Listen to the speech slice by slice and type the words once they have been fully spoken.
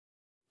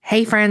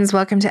Hey friends,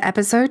 welcome to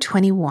episode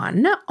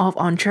 21 of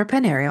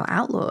Entrepreneurial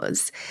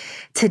Outlaws.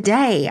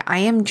 Today, I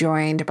am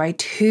joined by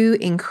two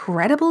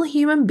incredible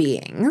human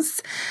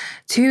beings,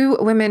 two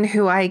women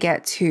who I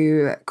get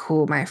to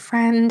call my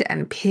friend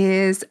and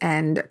peers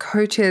and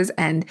coaches,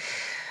 and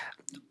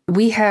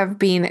we have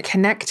been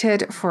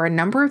connected for a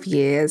number of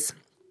years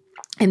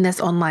in this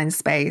online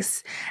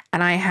space,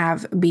 and I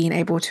have been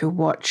able to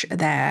watch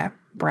their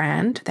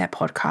brand, their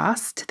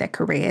podcast, their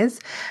careers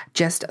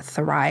just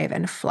thrive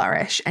and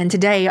flourish. And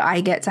today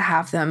I get to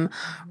have them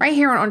right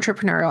here on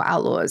Entrepreneurial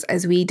Outlaws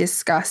as we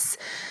discuss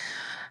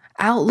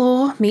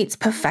outlaw meets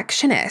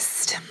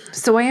perfectionist.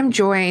 So I am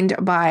joined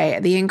by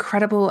the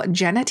incredible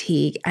Jenna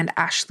Teague and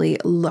Ashley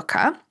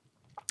Looker.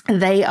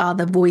 They are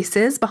the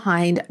voices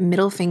behind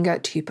Middle Finger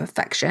to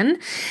Perfection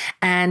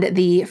and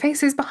the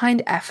faces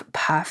behind F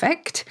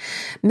Perfect.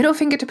 Middle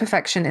Finger to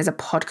Perfection is a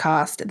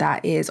podcast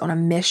that is on a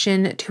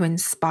mission to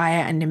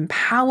inspire and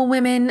empower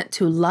women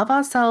to love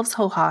ourselves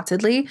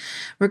wholeheartedly,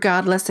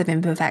 regardless of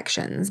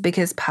imperfections,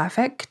 because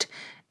perfect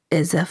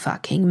is a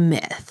fucking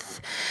myth.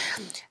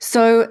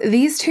 So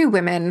these two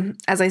women,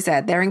 as I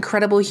said, they're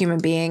incredible human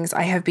beings.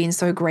 I have been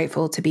so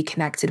grateful to be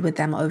connected with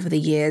them over the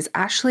years.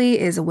 Ashley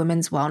is a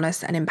women's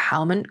wellness and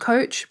empowerment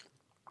coach,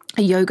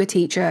 a yoga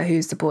teacher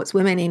who supports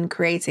women in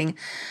creating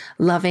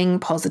loving,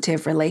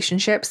 positive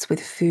relationships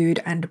with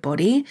food and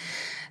body.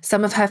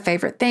 Some of her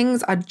favorite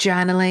things are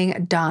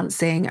journaling,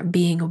 dancing,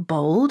 being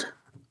bold,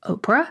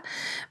 Oprah,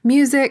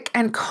 music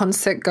and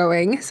concert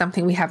going,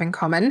 something we have in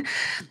common,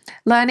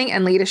 learning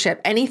and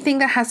leadership, anything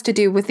that has to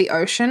do with the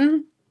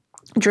ocean,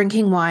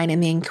 drinking wine,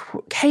 and the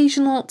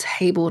occasional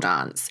table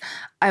dance.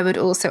 I would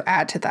also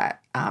add to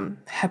that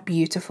her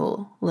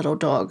beautiful little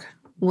dog,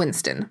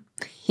 Winston.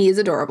 He is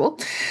adorable.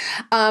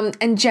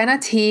 And Jenna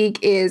Teague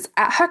is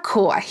at her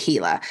core a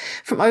healer.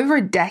 From over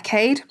a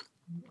decade,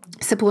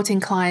 supporting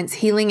clients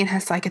healing in her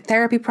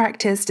psychotherapy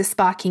practice to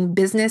sparking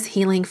business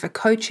healing for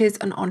coaches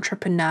and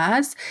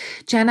entrepreneurs,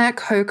 Jenna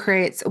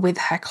co-creates with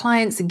her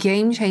clients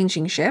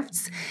game-changing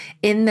shifts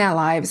in their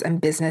lives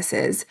and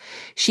businesses.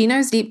 She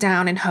knows deep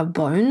down in her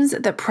bones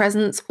that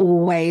presence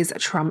always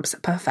trumps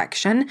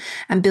perfection,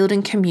 and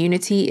building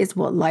community is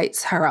what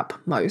lights her up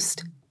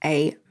most.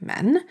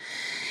 Amen.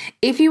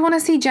 If you want to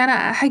see Jenna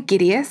at her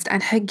giddiest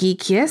and her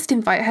geekiest,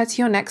 invite her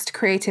to your next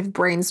creative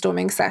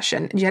brainstorming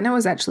session. Jenna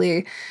was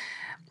actually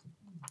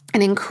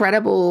an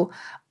incredible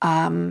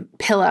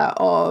pillar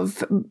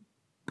of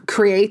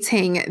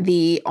creating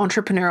the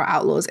Entrepreneurial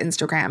Outlaws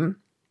Instagram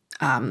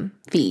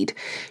feed.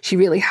 She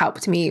really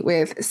helped me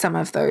with some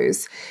of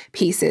those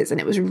pieces, and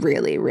it was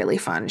really, really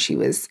fun. She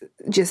was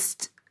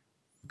just,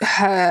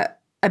 her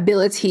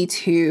ability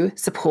to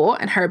support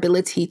and her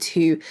ability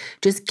to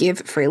just give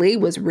freely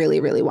was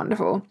really, really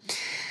wonderful.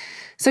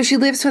 So she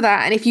lives for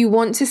that. And if you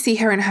want to see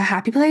her in her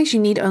happy place, you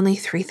need only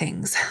three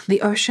things: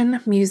 the ocean,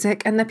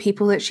 music, and the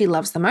people that she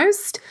loves the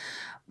most.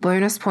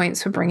 Bonus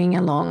points for bringing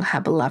along her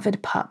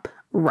beloved pup,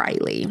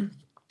 Riley.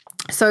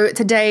 So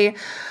today,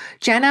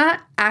 Jenna,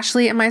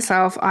 Ashley, and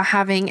myself are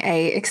having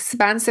an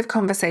expansive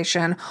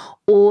conversation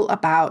all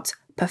about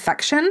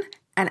perfection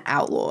and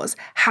outlaws.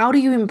 How do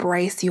you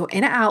embrace your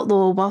inner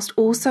outlaw whilst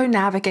also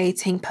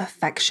navigating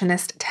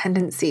perfectionist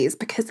tendencies?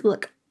 Because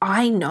look,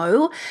 I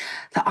know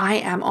that I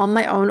am on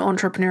my own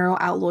entrepreneurial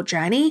outlaw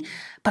journey,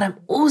 but I'm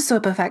also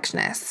a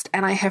perfectionist.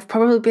 And I have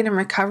probably been in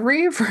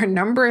recovery for a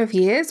number of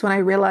years when I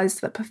realized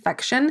that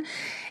perfection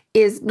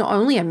is not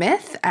only a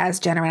myth,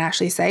 as Jenna and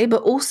Ashley say,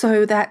 but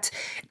also that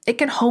it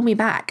can hold me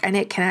back and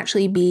it can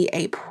actually be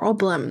a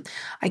problem.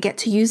 I get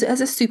to use it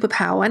as a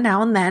superpower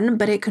now and then,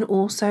 but it can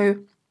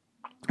also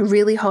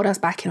really hold us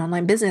back in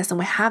online business. And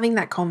we're having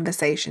that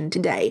conversation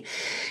today.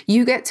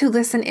 You get to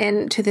listen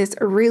in to this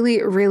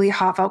really, really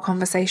heartfelt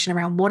conversation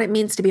around what it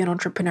means to be an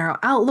entrepreneurial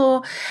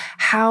outlaw,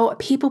 how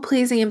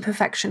people-pleasing and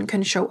perfection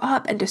can show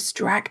up and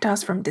distract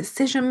us from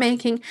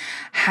decision-making,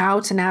 how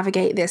to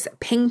navigate this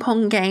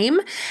ping-pong game,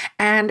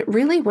 and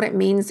really what it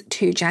means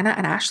to Jenna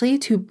and Ashley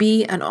to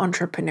be an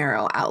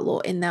entrepreneurial outlaw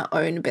in their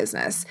own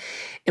business.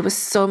 It was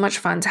so much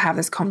fun to have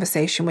this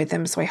conversation with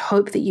them, so I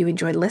hope that you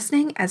enjoyed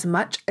listening as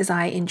much as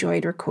I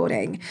enjoyed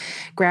recording.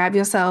 Grab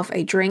yourself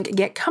a drink,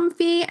 get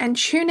comfy, and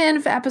tune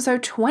in for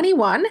episode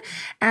 21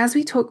 as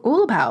we talk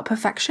all about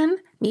perfection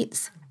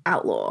meets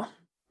outlaw.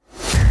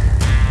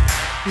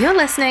 You're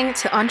listening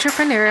to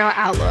Entrepreneurial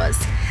Outlaws,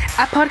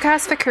 a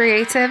podcast for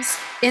creatives,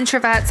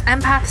 introverts,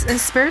 empaths, and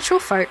spiritual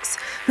folks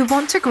who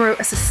want to grow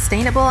a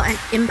sustainable and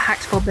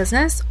impactful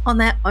business on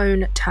their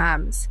own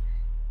terms.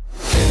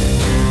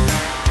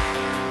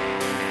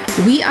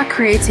 We are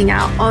creating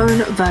our own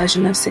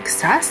version of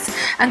success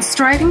and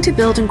striving to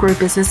build and grow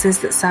businesses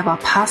that serve our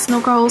personal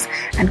goals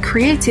and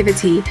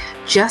creativity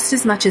just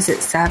as much as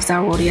it serves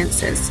our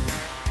audiences.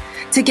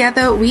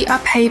 Together, we are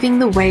paving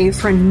the way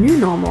for a new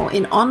normal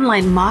in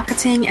online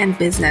marketing and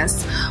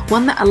business,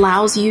 one that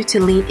allows you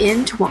to lean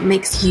into what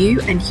makes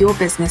you and your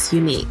business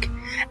unique.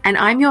 And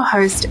I'm your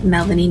host,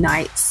 Melanie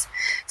Knights,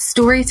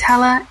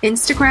 storyteller,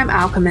 Instagram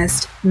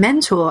alchemist,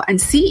 mentor, and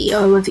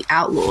CEO of The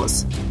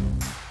Outlaws.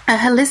 a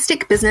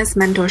holistic business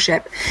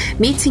mentorship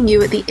meeting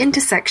you at the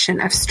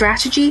intersection of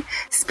strategy,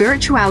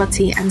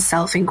 spirituality, and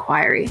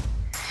self-inquiry.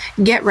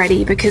 Get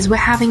ready because we're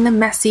having the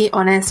messy,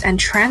 honest, and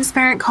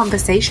transparent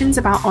conversations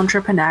about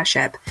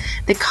entrepreneurship,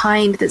 the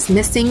kind that's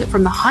missing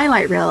from the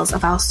highlight reels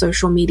of our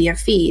social media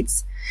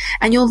feeds.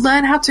 And you'll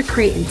learn how to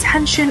create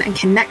intention and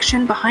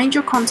connection behind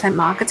your content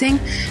marketing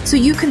so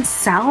you can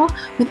sell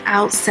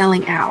without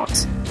selling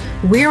out.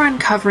 We're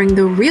uncovering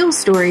the real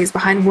stories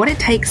behind what it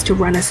takes to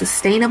run a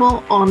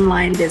sustainable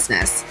online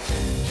business.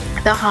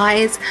 The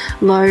highs,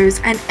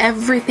 lows, and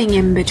everything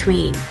in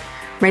between.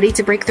 Ready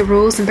to break the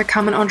rules and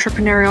become an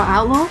entrepreneurial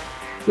outlaw?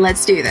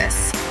 Let's do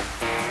this.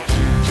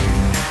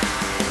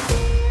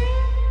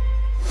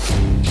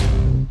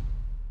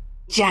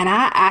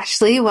 Jenna,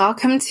 Ashley,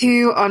 welcome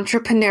to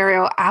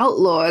Entrepreneurial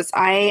Outlaws.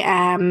 I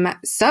am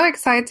so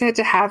excited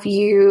to have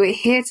you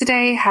here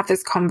today, have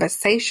this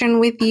conversation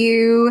with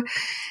you.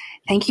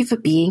 Thank you for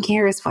being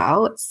here as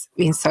well. It's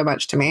means so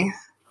much to me.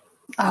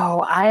 Oh,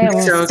 I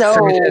am so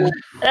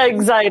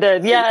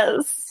excited.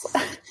 Yes.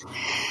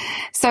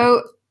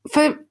 So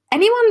for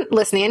anyone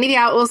listening, any of the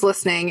outlaws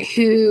listening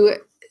who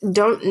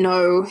don't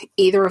know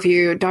either of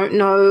you, don't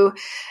know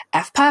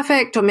F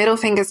Perfect or Middle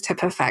Fingers to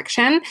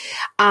Perfection,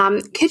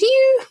 could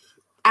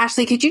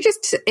you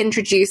just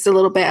introduce a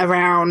little bit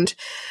around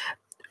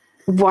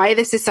why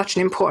this is such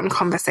an important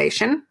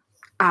conversation,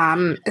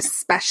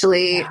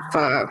 especially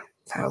for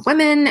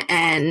women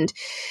and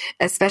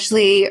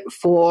especially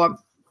for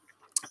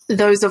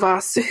those of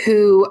us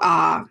who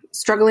are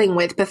struggling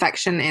with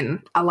perfection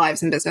in our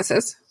lives and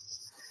businesses?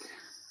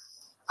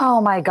 Oh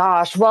my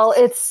gosh. Well,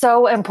 it's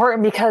so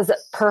important because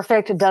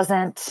perfect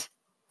doesn't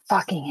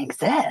fucking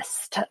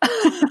exist.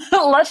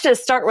 Let's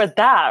just start with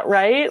that,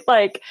 right?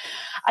 Like,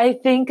 I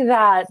think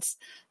that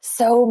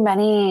so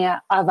many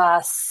of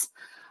us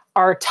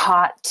are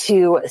taught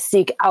to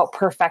seek out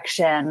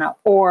perfection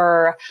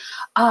or,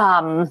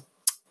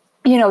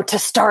 to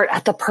start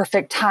at the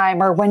perfect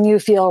time or when you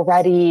feel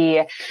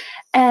ready.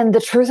 And the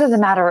truth of the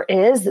matter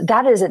is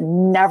that is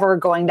never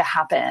going to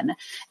happen.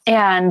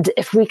 And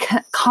if we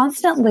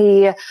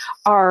constantly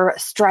are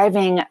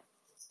striving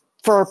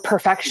for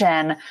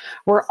perfection,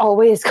 we're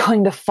always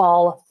going to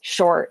fall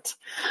short.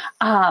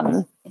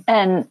 And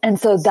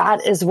so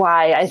that is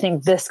why I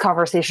think this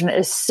conversation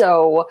is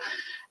so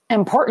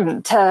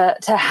important to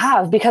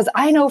have, because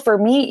I know for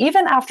me,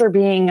 even after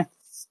being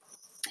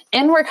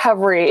in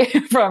recovery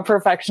from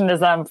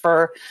perfectionism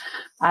for,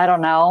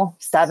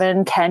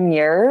 7-10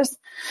 years,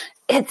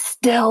 it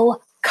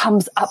still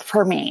comes up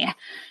for me.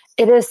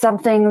 It is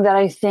something that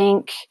I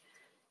think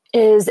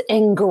is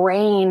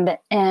ingrained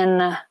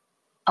in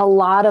a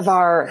lot of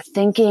our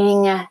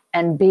thinking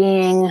and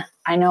being.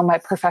 I know my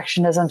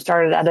perfectionism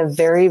started at a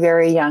very,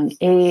 very young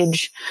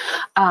age,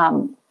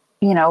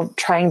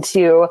 trying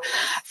to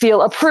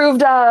feel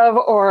approved of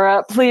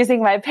or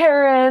pleasing my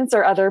parents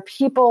or other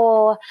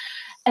people.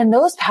 And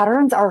those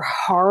patterns are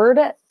hard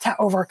to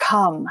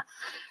overcome.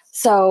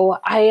 So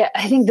I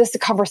think this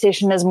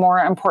conversation is more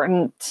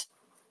important.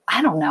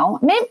 I don't know.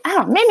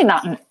 Maybe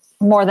not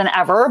more than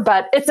ever,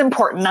 but it's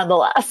important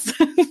nonetheless.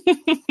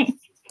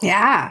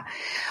 Yeah.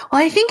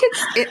 Well, I think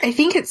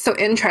it's so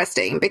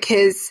interesting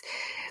because,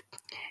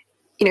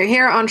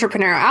 here at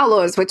Entrepreneurial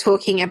Outlaws, we're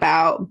talking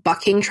about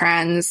bucking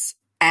trends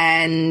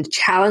and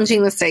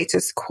challenging the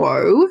status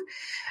quo.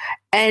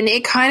 And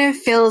it kind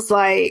of feels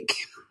like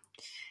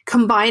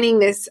combining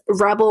this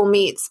rebel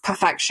meets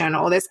perfection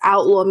or this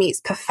outlaw meets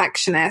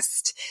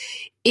perfectionist.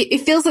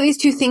 It feels like these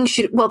two things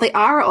they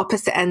are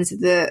opposite ends of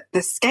the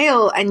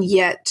scale, and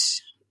yet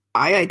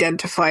I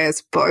identify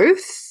as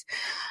both.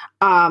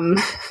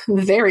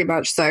 Very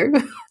much so,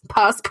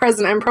 past,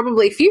 present, and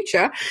probably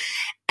future.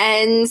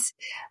 And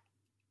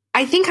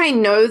I think I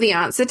know the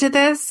answer to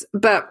this,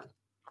 but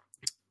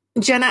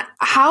Jenna,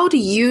 how do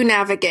you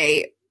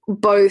navigate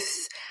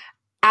both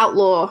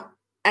outlaw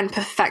and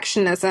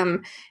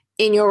perfectionism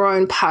in your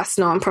own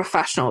personal and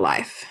professional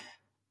life?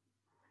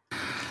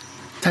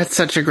 That's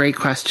such a great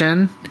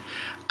question.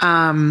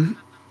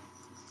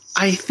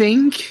 I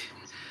think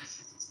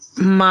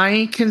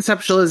my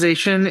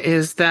conceptualization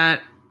is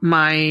that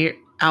my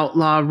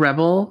outlaw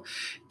rebel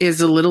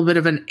is a little bit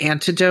of an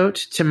antidote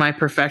to my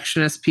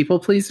perfectionist people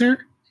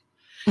pleaser.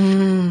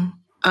 In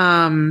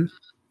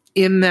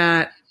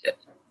that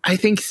I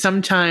think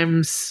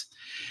sometimes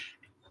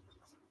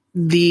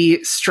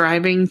the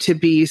striving to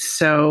be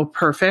so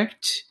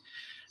perfect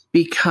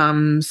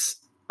becomes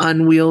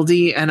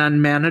unwieldy and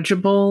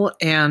unmanageable,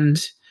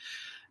 and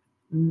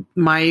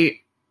my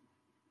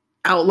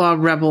outlaw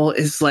rebel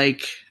is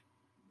like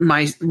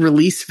my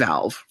release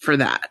valve for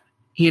that.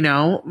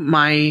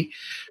 My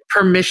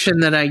permission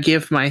that I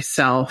give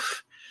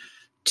myself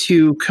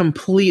to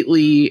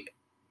completely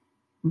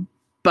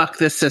buck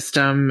the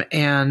system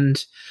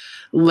and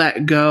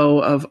let go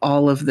of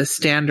all of the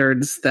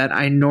standards that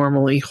I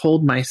normally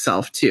hold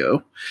myself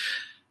to.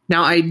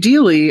 Now,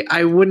 ideally,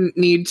 I wouldn't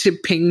need to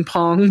ping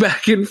pong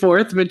back and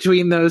forth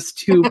between those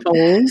two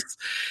poles.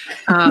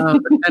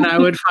 And I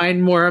would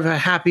find more of a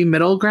happy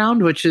middle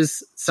ground, which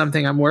is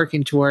something I'm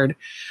working toward.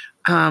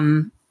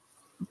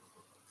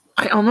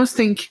 I almost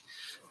think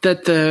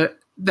that the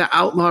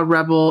outlaw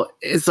rebel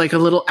is like a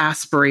little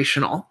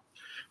aspirational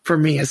for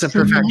me as a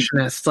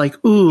perfectionist.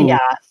 Like, ooh,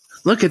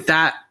 look at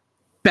that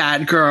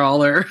bad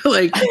girl, or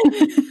like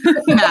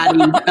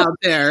baddie out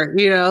there,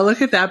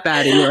 look at that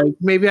baddie. Like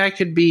maybe I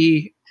could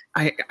be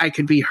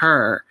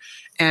her.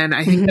 And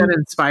I think that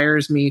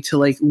inspires me to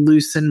like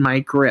loosen my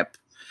grip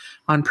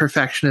on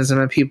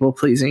perfectionism and people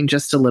pleasing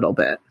just a little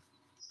bit.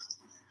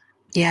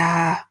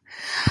 Yeah.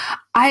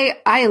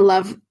 I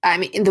love,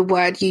 the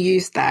word you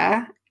used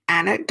there,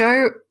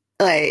 anecdote,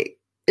 like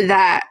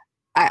that.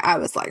 I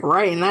was like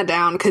writing that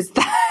down, because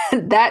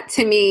that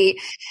to me,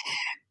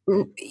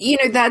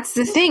 that's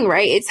the thing,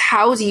 right? It's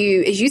how do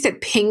you, as you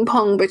said, ping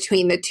pong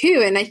between the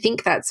two. And I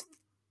think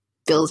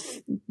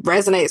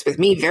resonates with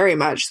me very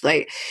much.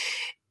 Like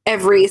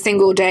every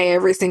single day,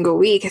 every single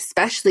week,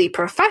 especially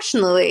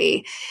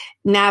professionally,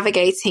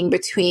 navigating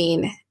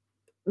between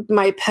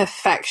my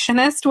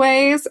perfectionist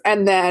ways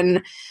and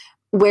then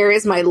where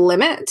is my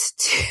limit?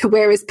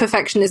 Where is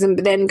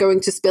perfectionism then going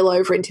to spill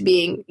over into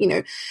being,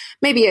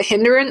 maybe a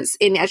hindrance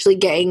in actually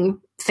getting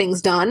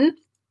things done,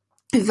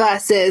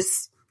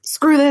 versus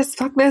screw this,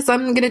 fuck this,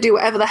 I'm going to do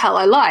whatever the hell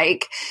I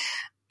like.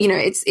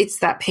 It's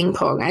that ping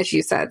pong, as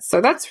you said.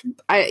 So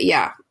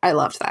I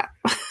loved that.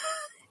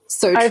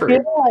 So true. I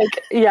feel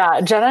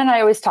like, Jenna and I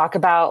always talk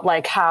about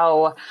like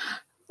how,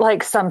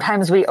 like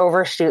sometimes we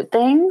overshoot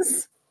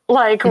things.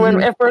 Like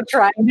if we're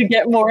trying to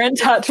get more in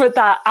touch with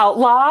that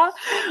outlaw,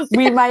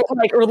 we might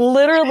like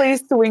literally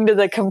swing to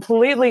the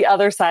completely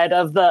other side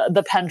of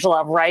the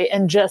pendulum, right?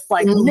 And just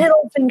like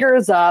middle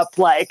fingers up,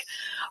 like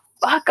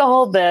fuck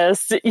all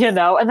this, and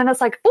then it's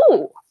like,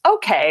 ooh,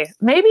 okay,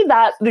 maybe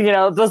that,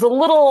 was a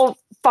little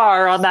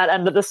far on that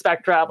end of the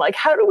spectrum. Like,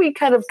 how do we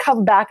kind of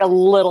come back a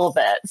little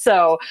bit?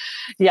 So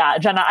yeah,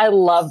 Jenna, I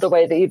love the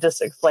way that you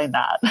just explained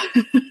that.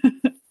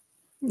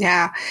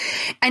 Yeah.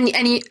 And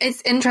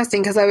it's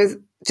interesting, because I was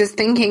just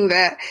thinking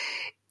that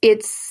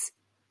it's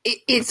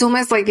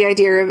almost like the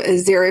idea of a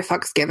zero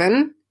fucks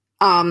given.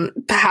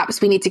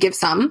 Perhaps we need to give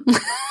some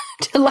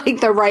to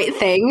like the right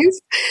things.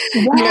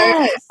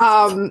 Yes.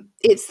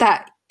 It's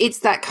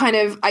that kind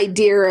of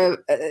idea of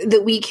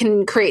that we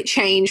can create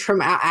change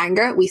from our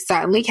anger. We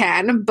certainly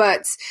can,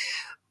 but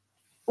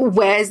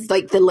where's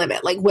like the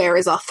limit? Like, where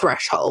is our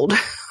threshold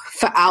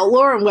for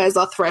outlaw, and where's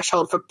our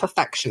threshold for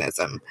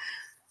perfectionism?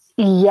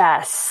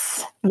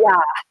 Yes.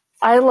 Yeah.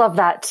 I love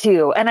that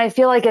too. And I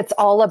feel like it's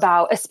all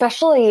about,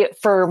 especially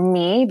for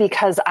me,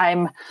 because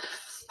I'm,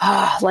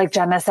 like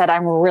Jenna said,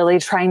 I'm really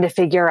trying to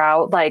figure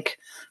out like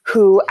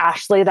who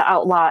Ashley the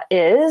Outlaw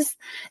is.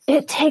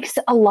 It takes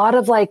a lot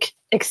of like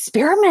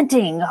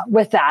experimenting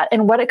with that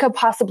and what it could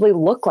possibly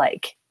look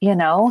like,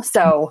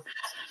 So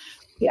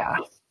yeah.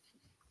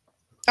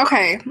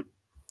 Okay.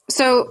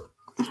 So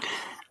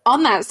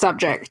on that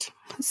subject,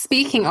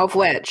 speaking of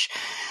which,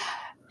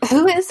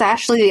 who is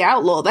Ashley the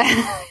Outlaw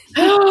then?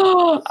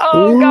 Oh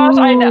gosh,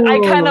 I know. I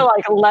kind of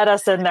like let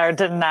us in there,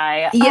 didn't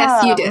I?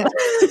 Yes, you did.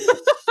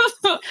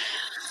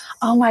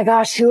 Oh my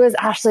gosh, who is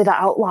Ashley the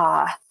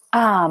Outlaw?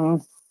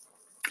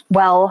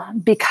 Well,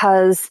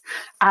 because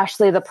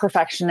Ashley the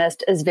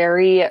Perfectionist is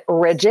very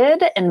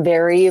rigid and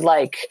very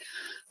like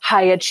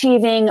high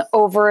achieving,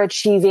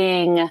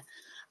 overachieving,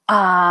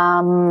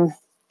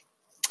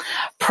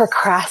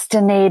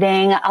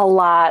 procrastinating a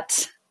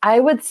lot. I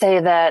would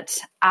say that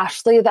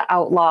Ashley the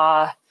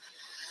Outlaw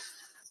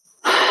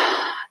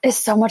is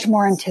so much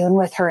more in tune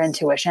with her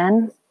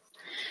intuition,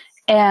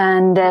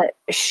 and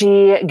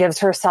she gives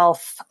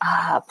herself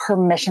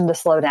permission to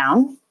slow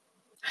down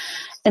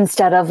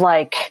instead of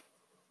like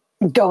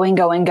going,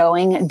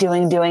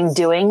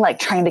 doing, like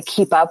trying to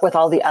keep up with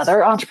all the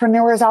other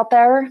entrepreneurs out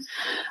there.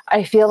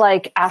 I feel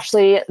like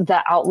Ashley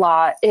the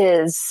Outlaw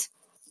is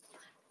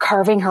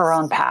carving her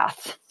own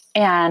path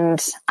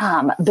and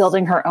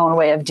building her own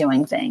way of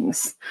doing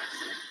things.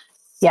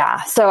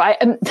 Yeah. So I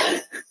am,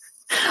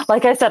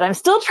 like I said, I'm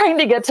still trying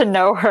to get to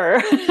know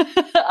her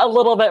a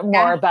little bit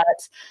more, but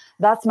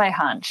that's my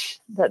hunch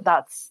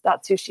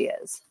that's who she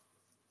is.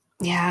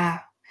 Yeah.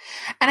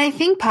 And I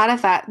think part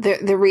of that,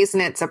 the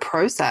reason it's a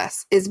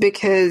process is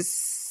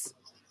because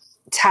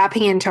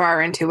tapping into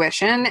our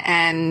intuition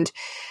and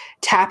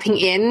tapping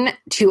in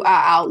to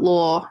our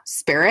outlaw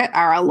spirit,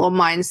 our outlaw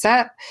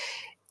mindset,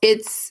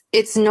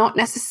 it's not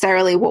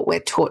necessarily what we're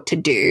taught to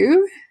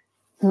do.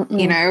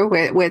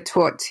 We're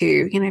taught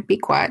to, be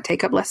quiet,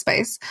 take up less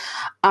space.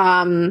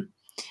 And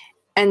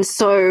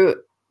so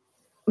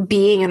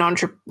being an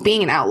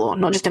outlaw,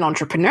 not just an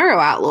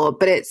entrepreneurial outlaw,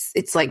 but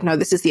it's like, no,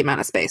 this is the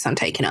amount of space I'm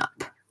taking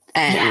up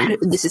and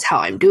this is how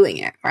I'm doing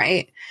it.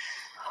 Right.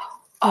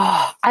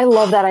 Oh, I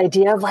love that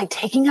idea of like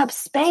taking up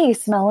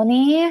space,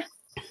 Melanie.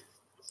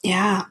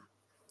 Yeah.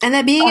 And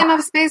there being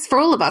enough space for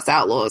all of us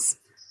outlaws.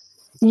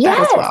 Yes.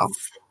 As well.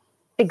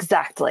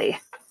 Exactly.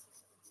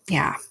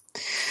 Yeah.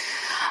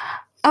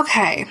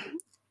 Okay.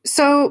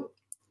 So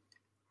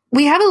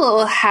we have a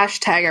little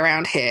hashtag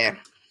around here.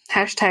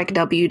 Hashtag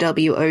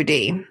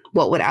WWOD.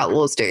 What would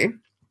outlaws do?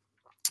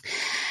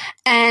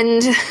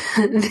 And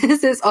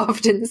this is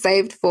often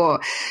saved for,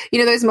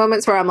 those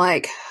moments where I'm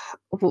like,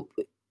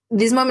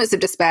 these moments of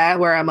despair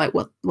where I'm like,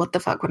 what the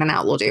fuck would an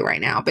outlaw do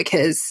right now?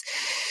 Because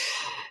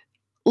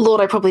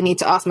Lord, I probably need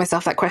to ask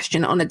myself that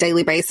question on a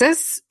daily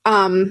basis.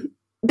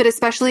 But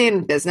especially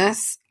in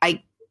business,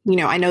 I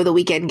know that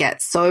we can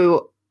get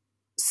so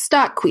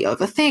stuck. We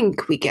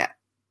overthink,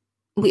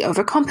 we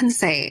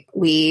overcompensate,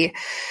 we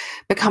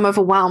become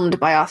overwhelmed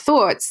by our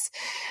thoughts.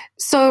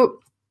 So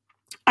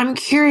I'm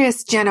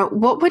curious, Jenna,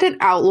 what would an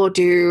outlaw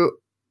do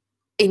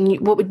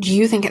what would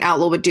you think an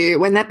outlaw would do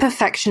when their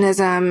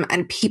perfectionism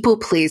and people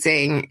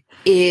pleasing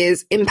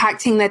is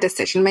impacting their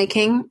decision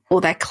making or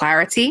their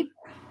clarity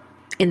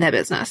in their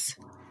business?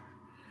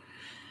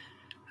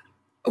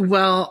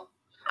 Well,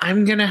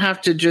 I'm going to have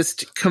to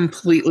just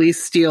completely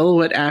steal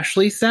what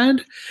Ashley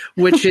said,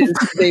 which is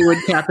they would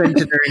tap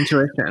into their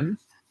intuition.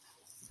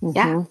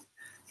 Yeah.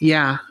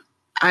 Yeah.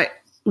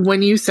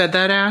 When you said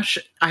that, Ash,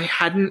 I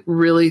hadn't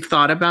really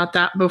thought about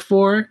that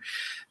before,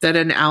 that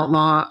an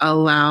outlaw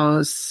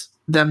allows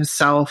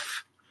themselves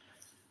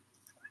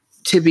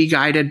to be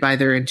guided by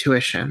their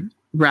intuition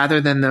rather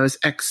than those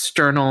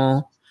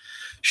external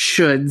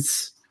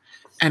shoulds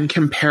and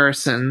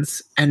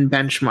comparisons and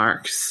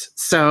benchmarks.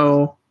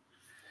 So,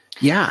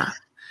 yeah.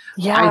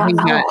 I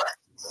think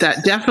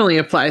that definitely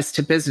applies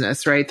to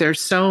business, right?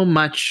 There's so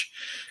much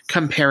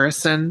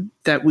comparison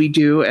that we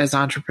do as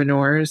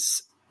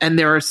entrepreneurs, and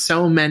there are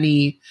so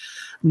many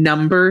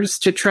numbers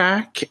to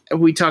track.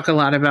 We talk a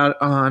lot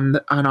about on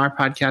our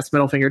podcast,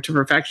 Middle Finger to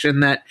Perfection,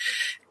 that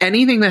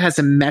anything that has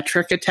a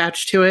metric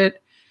attached to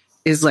it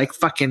is like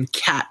fucking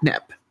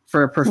catnip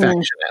for a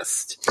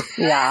perfectionist.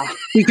 Yeah.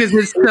 Because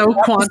it's so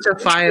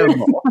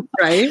quantifiable,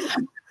 right?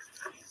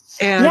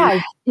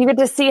 And you get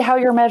to see how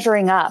you're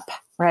measuring up,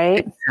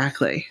 right?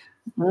 Exactly.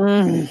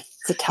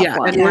 It's a tough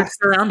one. And we're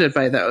surrounded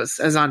by those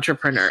as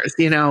entrepreneurs,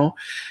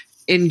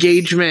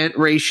 engagement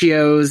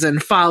ratios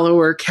and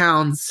follower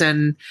counts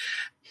and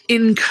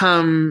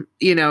income,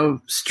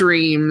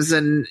 streams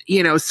and,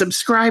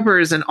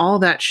 subscribers and all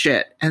that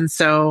shit. And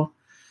so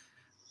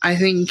I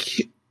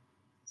think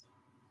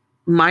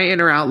my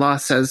inner outlaw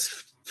says,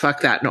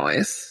 fuck that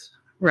noise,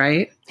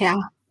 right? Yeah.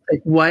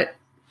 Like what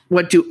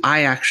do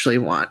I actually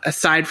want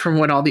aside from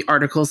what all the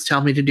articles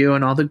tell me to do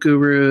and all the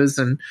gurus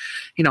and,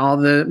 all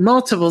the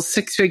multiple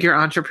 6-figure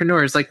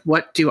entrepreneurs? Like,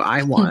 what do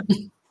I want?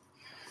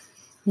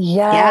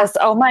 Yes.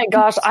 Yeah. Oh my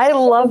gosh. I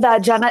love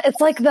that, Jenna.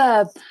 It's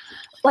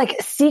like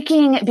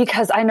seeking,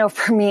 because I know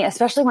for me,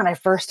 especially when I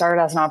first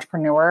started as an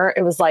entrepreneur,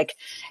 it was like,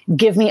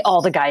 give me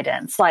all the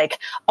guidance, like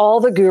all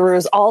the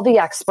gurus, all the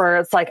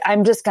experts. Like,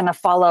 I'm just going to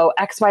follow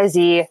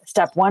XYZ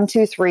step 1,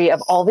 2, 3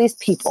 of all these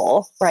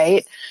people,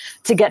 right?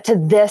 To get to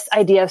this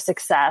idea of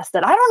success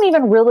that I don't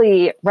even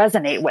really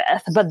resonate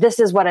with, but this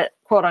is what it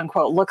quote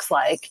unquote looks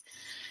like.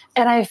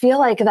 And I feel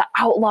like the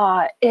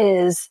outlaw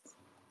is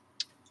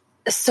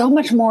so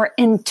much more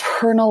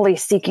internally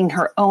seeking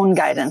her own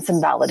guidance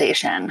and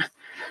validation.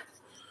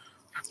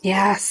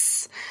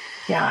 Yes.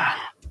 Yeah.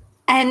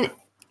 And,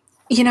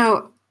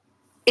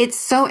 it's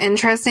so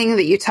interesting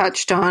that you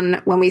touched on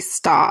when we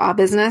start our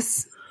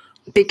business,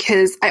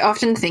 because I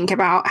often think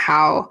about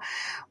how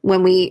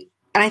and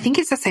I think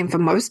it's the same for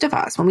most of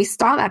us, when we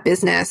start that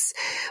business,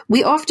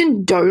 we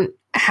often don't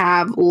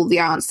have all the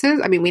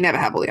answers. I mean, we never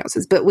have all the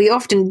answers, but we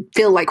often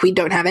feel like we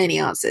don't have any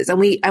answers. And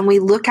we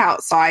look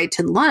outside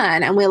to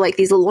learn, and we're like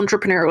these little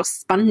entrepreneurial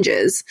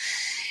sponges.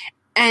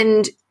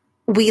 And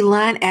we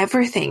learn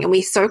everything and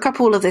we soak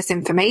up all of this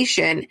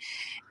information.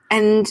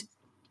 And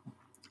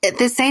at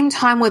the same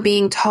time, we're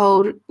being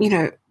told,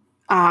 good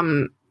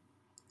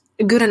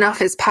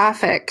enough is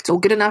perfect or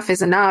good enough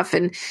is enough.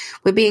 And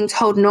we're being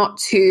told not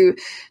to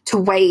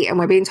wait, and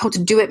we're being told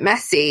to do it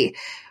messy.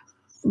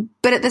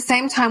 But at the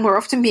same time, we're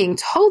often being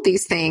told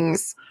these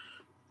things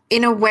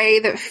in a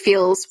way that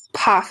feels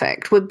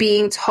perfect. We're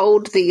being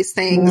told these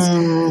things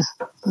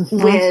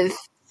with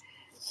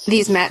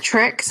these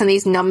metrics and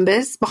these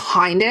numbers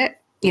behind it.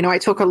 I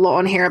talk a lot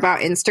on here about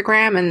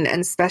Instagram and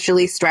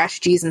especially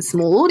strategies and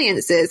small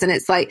audiences. And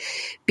it's like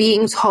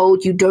being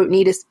told you don't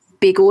need a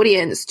big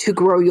audience to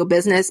grow your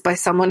business by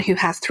someone who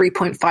has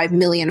 3.5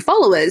 million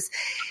followers.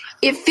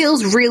 It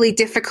feels really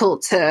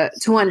difficult to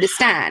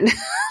understand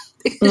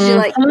because you're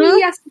like,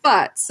 yes,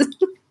 but.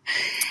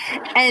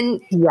 And,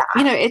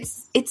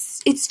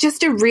 it's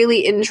just a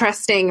really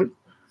interesting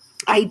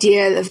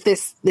idea of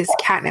this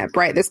catnip,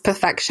 right? This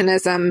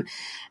perfectionism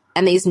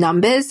and these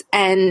numbers.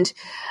 And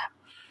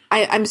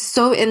I'm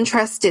so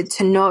interested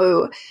to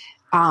know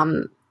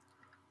how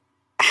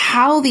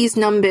these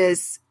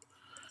numbers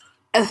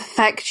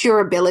affect your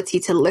ability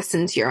to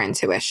listen to your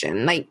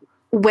intuition. Like,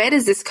 where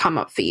does this come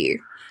up for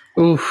you?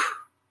 Oof.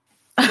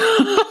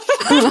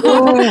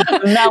 Ooh,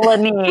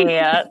 Melanie.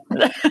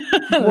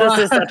 This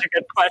is such a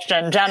good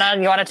question. Jenna,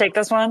 you want to take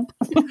this one?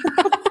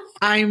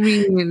 I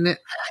mean,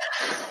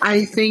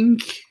 I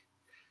think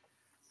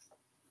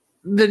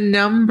the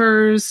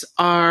numbers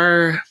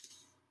are...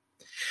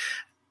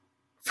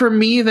 For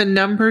me, the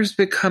numbers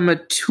become a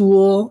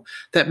tool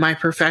that my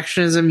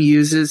perfectionism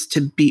uses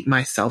to beat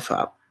myself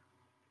up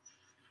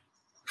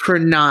for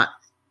not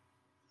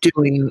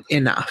doing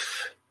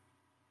enough.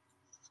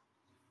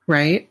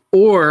 right?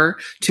 Or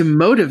to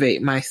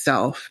motivate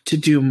myself to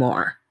do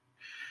more.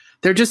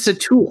 They're just a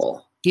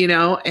tool,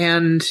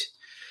 and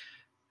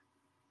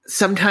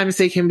sometimes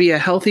they can be a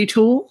healthy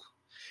tool,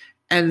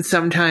 and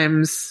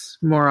sometimes,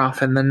 more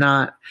often than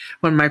not,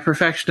 when my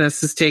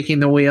perfectionist is taking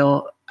the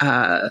wheel,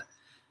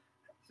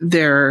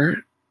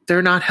 they're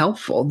not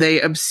helpful.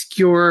 They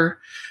obscure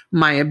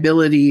my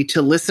ability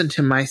to listen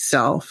to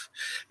myself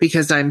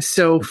because I'm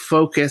so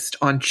focused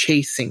on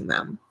chasing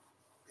them.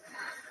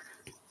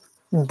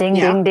 Ding,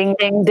 ding, ding,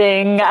 ding,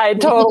 ding. I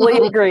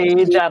totally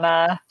agree,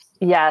 Jenna.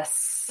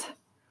 Yes.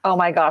 Oh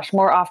my gosh.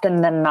 More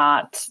often than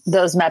not,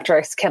 those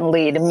metrics can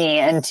lead me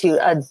into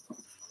a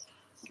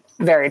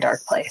very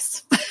dark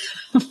place.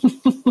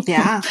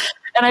 Yeah.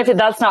 And I think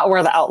that's not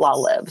where the outlaw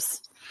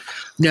lives.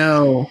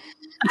 No.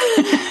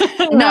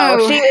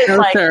 No, she is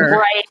like sir.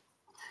 bright,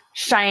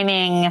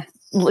 shining,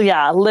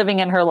 living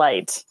in her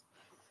light.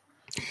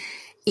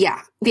 Yeah,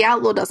 the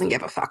outlaw doesn't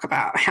give a fuck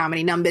about how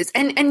many numbers,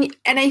 and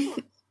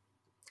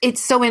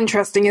it's so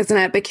interesting, isn't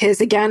it? Because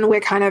again,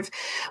 we're taught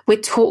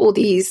all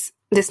this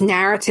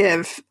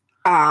narrative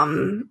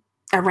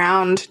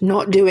around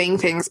not doing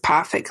things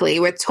perfectly.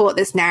 We're taught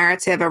this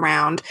narrative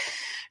around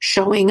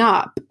showing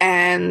up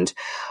and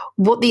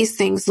what these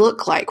things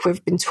look like.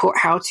 We've been taught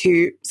how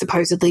to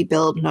supposedly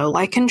build know,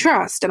 like, and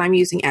trust. And I'm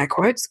using air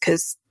quotes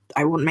because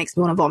it makes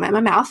me want to vomit in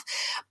my mouth.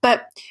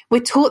 But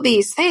we're taught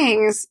these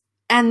things.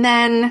 And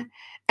then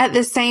at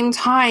the same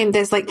time,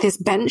 there's like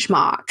this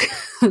benchmark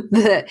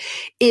that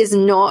is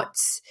not,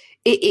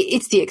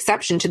 it's the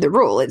exception to the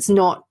rule. It's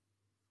not,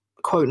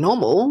 quote,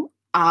 normal.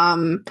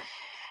 And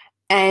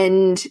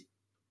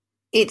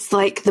it's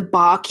like the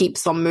bar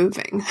keeps on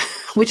moving,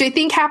 which I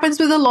think happens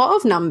with a lot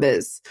of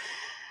numbers.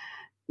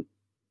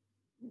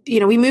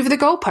 We move the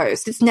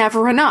goalpost. It's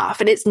never enough,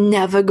 and it's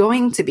never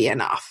going to be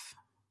enough.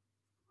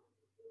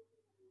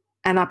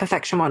 And our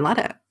perfection won't let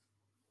it.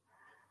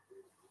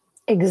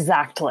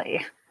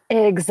 Exactly.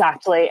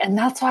 And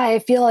that's why I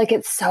feel like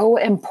it's so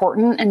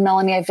important. And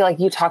Melanie, I feel like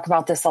you talk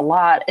about this a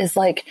lot, is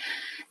like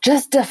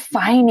just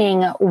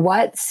defining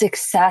what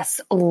success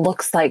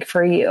looks like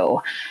for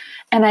you.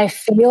 And I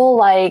feel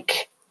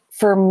like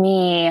for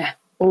me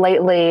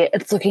lately,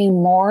 it's looking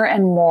more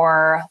and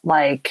more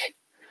like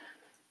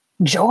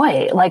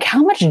joy. Like,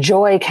 how much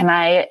joy can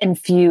I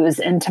infuse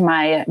into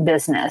my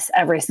business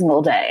every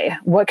single day?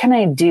 What can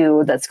I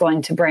do that's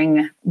going to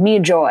bring me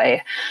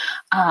joy?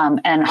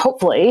 And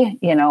hopefully,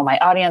 my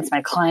audience,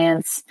 my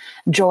clients,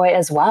 joy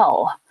as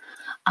well.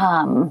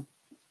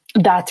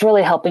 That's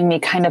really helping me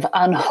kind of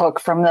unhook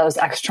from those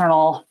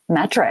external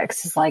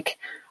metrics. It's like,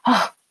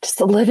 just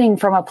living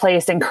from a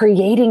place and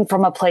creating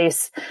from a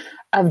place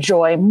of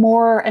joy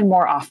more and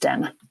more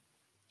often.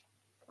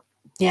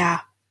 Yeah.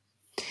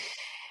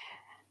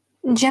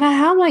 Jenna,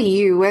 how about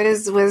you? Where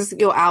does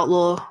your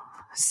outlaw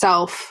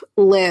self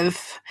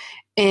live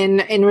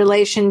in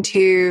relation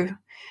to,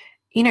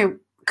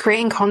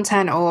 creating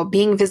content or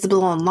being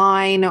visible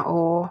online,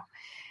 or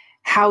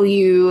how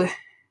you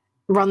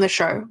run the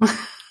show?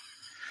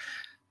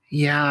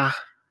 Yeah.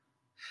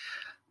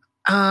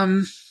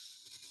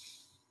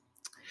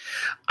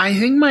 I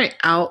think my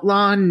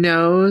outlaw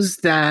knows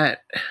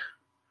that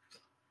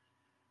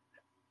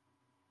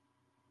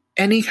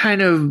any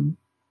kind of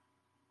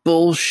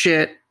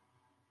bullshit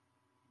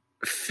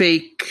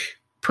fake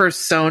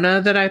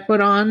persona that I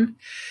put on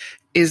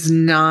is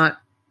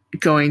not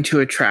going to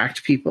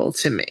attract people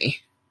to me.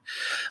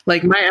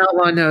 Like, my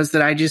outlaw knows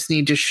that I just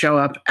need to show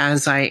up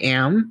as I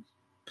am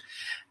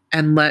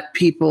and let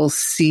people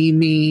see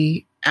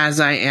me as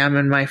I am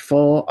in my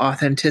full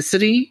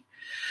authenticity.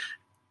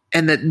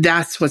 And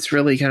that's what's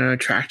really going to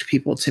attract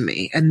people to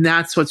me. And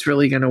that's what's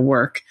really going to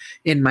work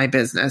in my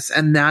business.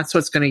 And that's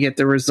what's going to get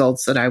the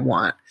results that I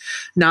want.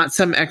 Not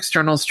some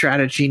external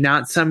strategy,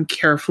 not some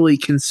carefully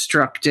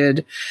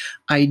constructed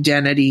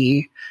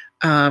identity,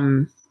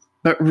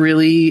 but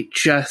really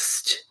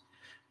just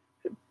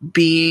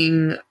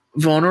being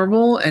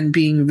vulnerable and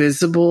being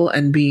visible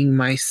and being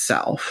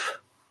myself.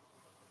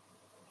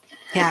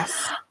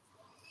 Yes.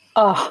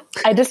 Oh,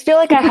 I just feel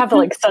like I have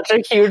like such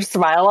a huge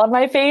smile on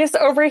my face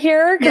over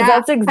here, because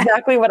that's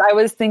exactly what I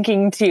was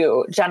thinking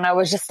too. Jenna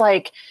was just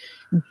like,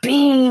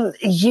 being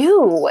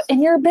you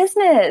in your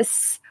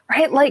business,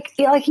 right? Like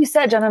you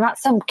said, Jenna, not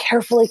some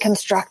carefully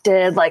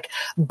constructed, like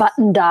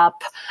buttoned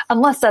up,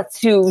 unless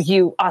that's who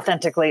you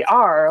authentically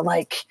are,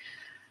 like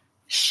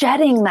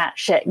shedding that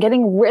shit,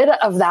 getting rid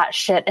of that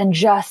shit, and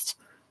just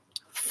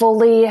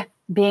fully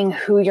being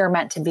who you're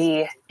meant to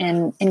be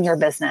in your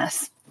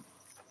business.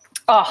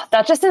 Oh,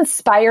 that just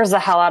inspires the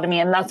hell out of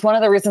me. And that's one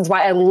of the reasons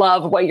why I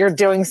love what you're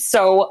doing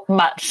so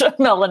much,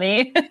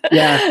 Melanie.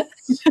 Yeah.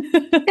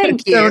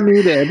 Thank you. So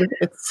needed.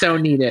 It's so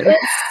needed.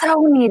 It's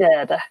so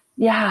needed.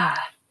 Yeah.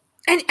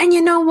 And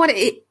you know what?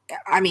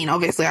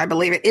 Obviously I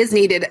believe it is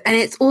needed. And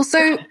it's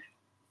also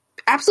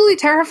absolutely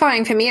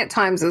terrifying for me at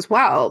times as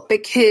well,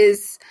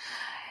 because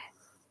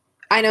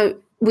I know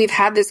we've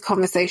had this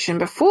conversation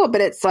before,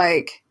 but it's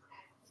like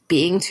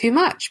being too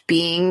much,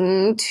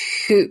 being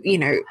too,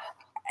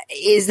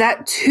 is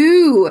that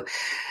too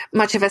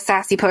much of a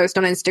sassy post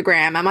on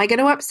Instagram? Am I going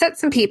to upset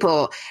some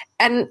people?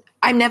 And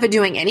I'm never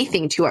doing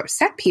anything to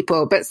upset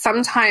people, but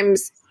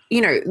sometimes,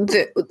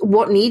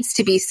 what needs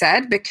to be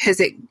said because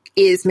it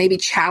is maybe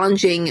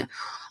challenging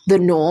the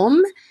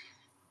norm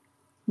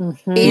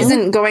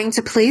isn't going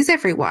to please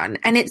everyone.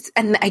 And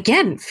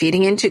again,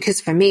 feeding into,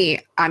 because for me,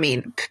 I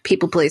mean,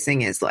 people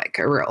pleasing is like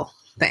a real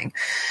thing.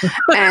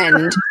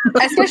 And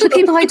especially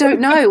people I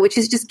don't know, which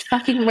is just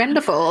fucking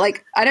wonderful.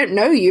 Like, I don't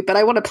know you, but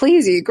I want to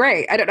please you.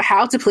 Great. I don't know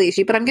how to please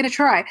you, but I'm going to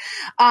try.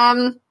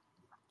 And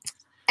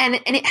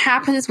it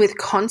happens with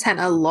content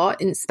a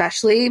lot, and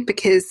especially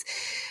because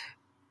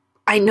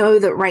I know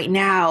that right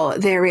now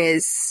there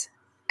is,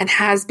 and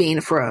has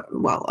been for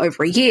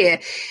over a year,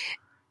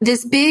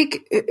 this big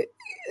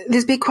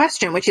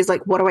question, which is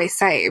like, what do I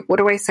say? What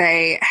do I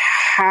say?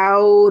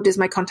 How does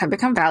my content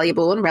become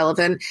valuable and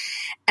relevant?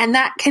 And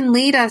that can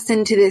lead us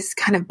into this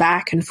kind of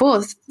back and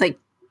forth, like,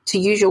 to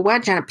use your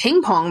word, Janet,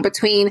 ping pong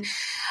between,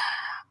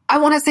 I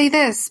want to say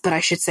this, but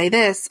I should say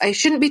this. I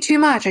shouldn't be too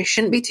much. I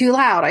shouldn't be too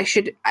loud. I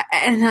should,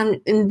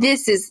 and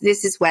this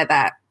is where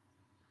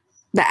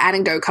the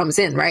anecdote comes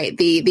in, right?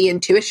 The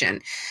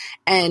intuition,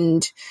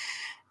 and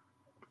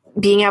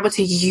being able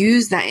to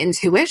use that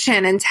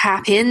intuition and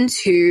tap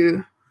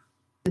into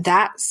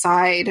that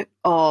side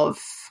of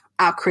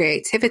our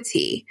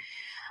creativity.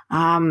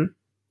 And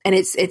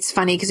it's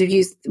funny because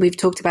we've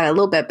talked about it a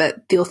little bit,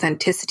 but the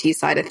authenticity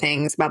side of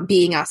things, about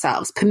being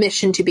ourselves,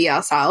 permission to be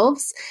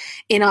ourselves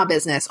in our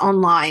business,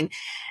 online.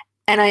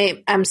 And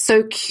I am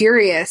so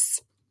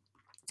curious,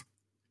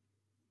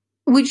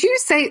 would you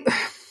say,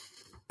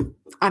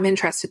 I'm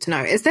interested to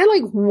know, is there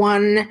like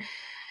one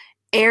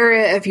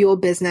area of your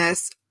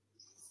business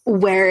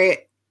where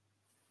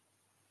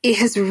it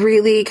has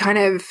really kind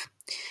of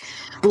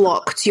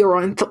blocked your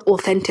own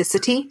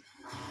authenticity?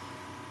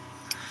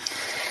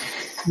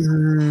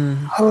 That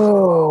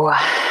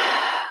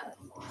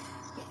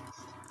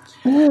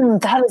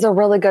is a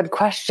really good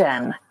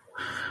question.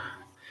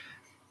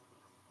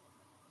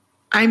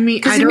 I mean,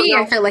 because to me,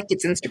 I feel like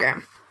it's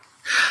Instagram.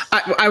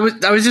 I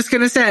was just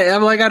gonna say,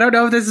 I'm like, I don't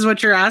know if this is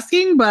what you're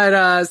asking,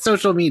 but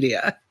social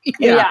media,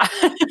 yeah.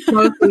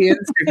 Mostly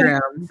Instagram,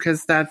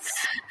 because that's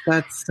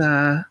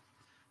the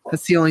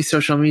only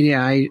social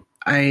media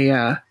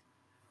I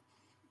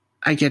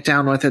get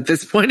down with at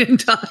this point in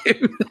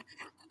time.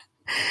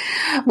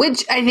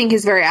 Which I think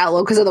is very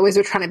outlaw, because otherwise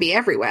we're trying to be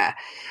everywhere.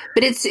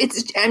 But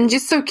I'm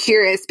just so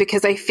curious,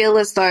 because I feel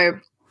as though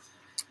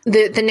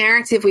the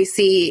narrative we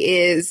see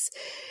is,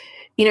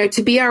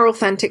 to be our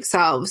authentic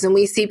selves. And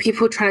we see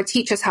people trying to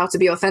teach us how to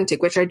be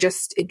authentic, which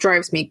it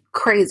drives me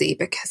crazy,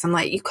 because I'm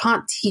like, you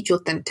can't teach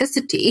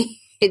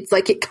authenticity. It's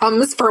like it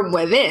comes from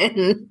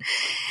within.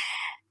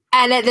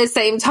 And at the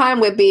same time,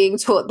 we're being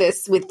taught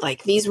this with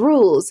like these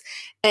rules.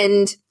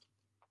 And,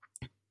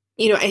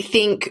 I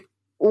think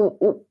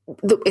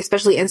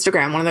especially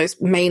Instagram, one of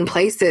those main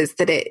places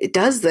that it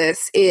does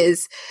this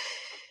is,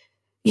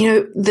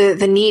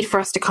 the need for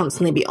us to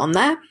constantly be on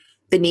there,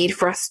 the need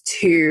for us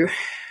to,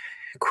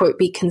 quote,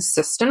 be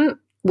consistent,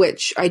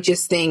 which I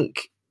just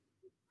think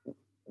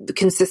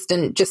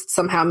consistent just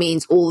somehow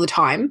means all the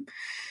time.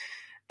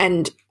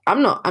 And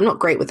I'm not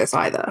great with this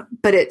either,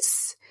 but it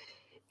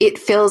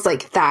feels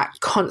like that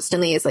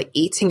constantly is like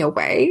eating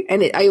away.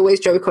 And I always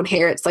joke on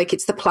here, it's like,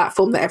 it's the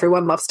platform that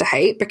everyone loves to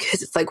hate,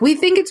 because it's like, we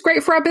think it's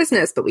great for our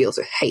business, but we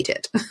also hate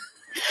it.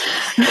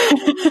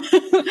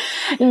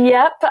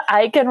 Yep,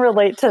 I can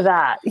relate to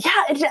that.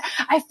 Yeah,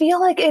 I feel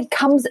like it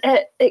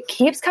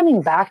keeps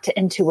coming back to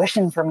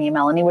intuition for me,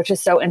 Melanie, which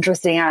is so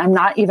interesting. I'm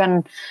not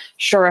even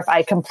sure if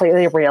I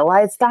completely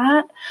realized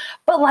that,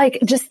 but like,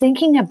 just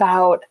thinking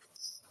about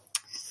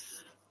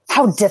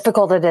how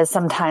difficult it is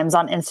sometimes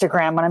on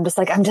Instagram when I'm just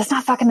like, I'm just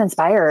not fucking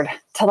inspired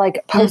to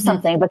like post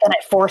something, but then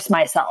I force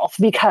myself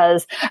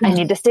because I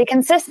need to stay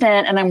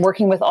consistent, and I'm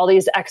working with all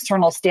these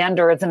external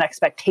standards and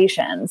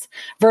expectations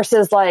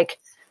versus like,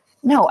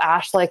 no,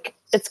 Ash, like,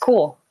 it's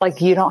cool.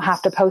 Like, you don't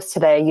have to post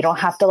today. You don't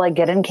have to like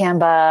get in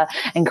Canva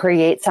and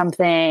create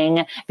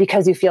something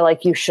because you feel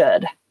like you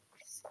should.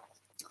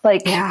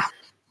 Like,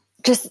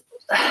 just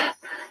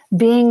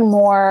being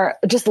more,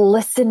 just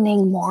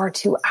listening more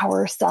to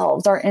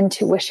ourselves, our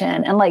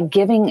intuition, and like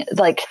giving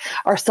like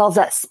ourselves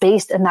that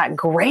space and that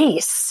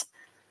grace.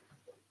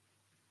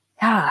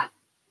 Yeah.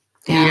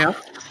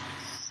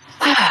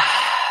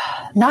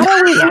 Not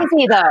always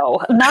easy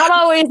though. Not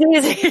always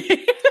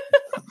easy.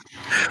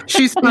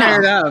 She's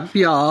fired up,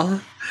 y'all.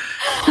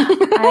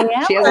 I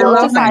am. I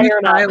love that you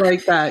cry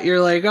like that.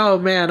 You're like, oh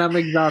man, I'm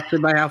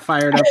exhausted by how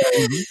fired up I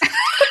am.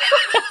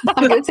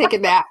 I'm going to take a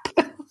nap.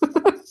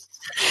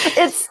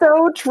 It's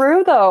so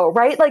true though,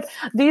 right? Like,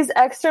 these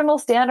external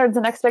standards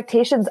and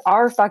expectations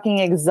are fucking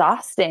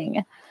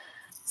exhausting.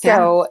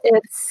 So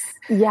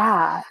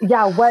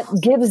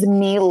what gives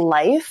me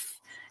life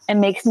and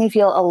makes me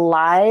feel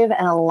alive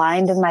and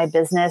aligned in my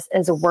business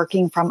is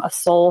working from a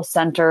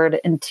soul-centered,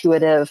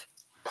 intuitive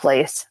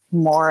place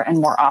more and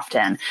more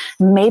often.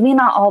 Maybe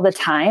not all the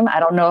time. I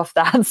don't know if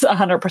that's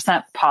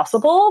 100%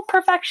 possible,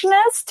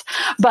 perfectionist,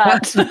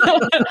 but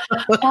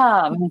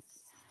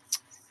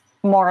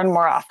more and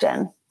more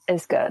often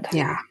is good.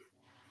 Yeah.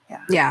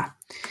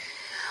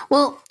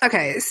 Well,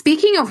 okay.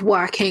 Speaking of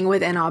working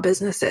within our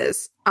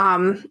businesses,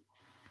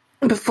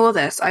 before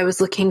this, I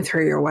was looking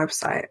through your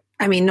website.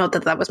 I mean, not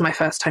that was my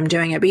first time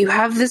doing it, but you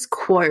have this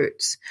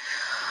quote.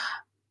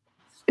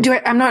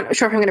 I'm not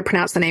sure if I'm going to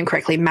pronounce the name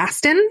correctly.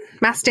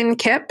 Mastin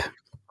Kipp.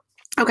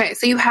 Okay,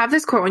 so you have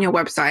this quote on your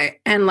website,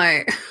 and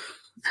like,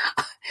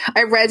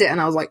 I read it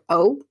and I was like,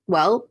 oh,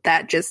 well,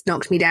 that just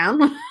knocked me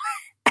down.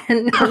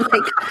 And I'm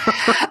like,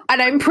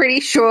 and I'm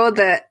pretty sure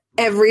that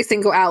every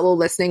single outlaw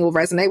listening will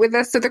resonate with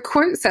this. So the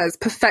quote says,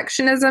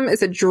 perfectionism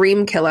is a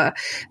dream killer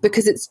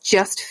because it's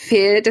just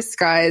fear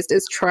disguised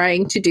as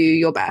trying to do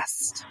your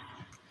best.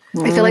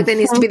 I feel like there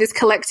needs to be this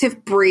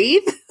collective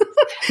breathe.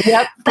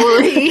 Yep.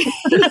 Breathe.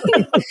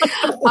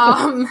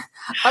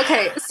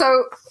 Okay,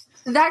 so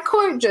that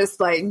quote just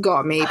like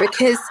got me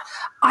because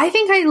I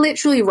think I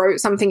literally wrote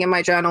something in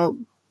my journal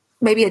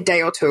maybe a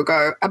day or two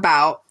ago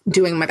about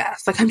doing my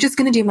best. Like, I'm just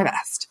going to do my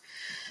best.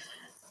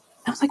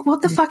 I was like,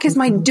 what the fuck is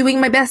my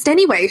doing my best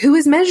anyway? Who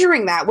is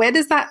measuring that? Where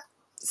does that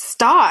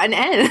start and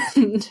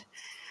end?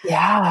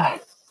 Yeah.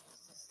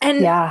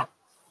 And yeah.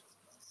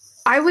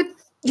 I would,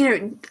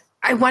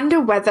 I wonder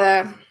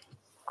whether,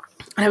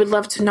 I would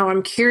love to know,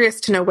 I'm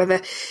curious to know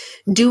whether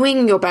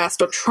doing your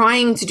best or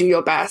trying to do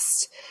your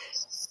best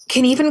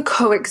can even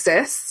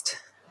coexist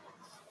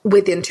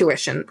with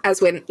intuition,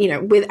 as when,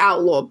 with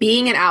outlaw.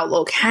 Being an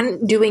outlaw,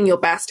 can doing your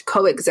best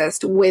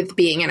coexist with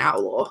being an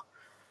outlaw?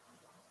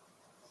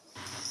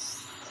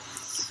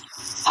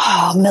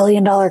 Oh, $1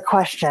 million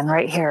question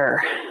right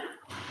here.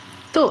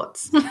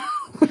 Thoughts?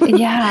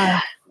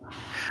 Yeah.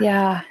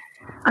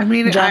 I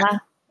mean,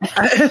 Jenna?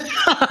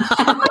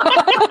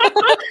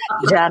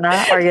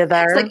 Jenna, are you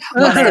there? It's like,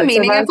 what's the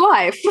meaning of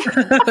life?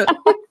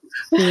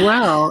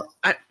 Well,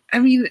 I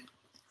mean,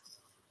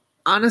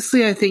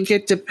 honestly, I think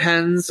it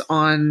depends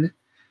on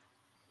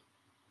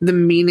the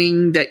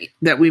meaning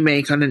that we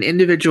make on an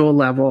individual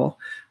level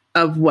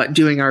of what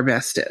doing our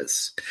best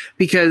is.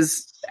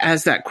 Because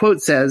as that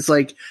quote says,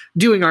 like,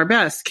 doing our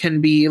best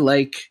can be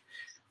like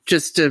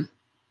just a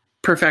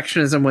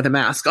perfectionism with a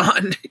mask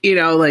on,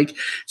 like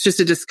it's just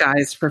a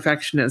disguised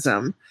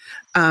perfectionism.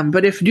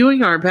 But if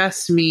doing our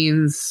best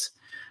means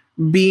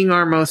being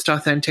our most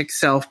authentic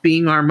self,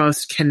 being our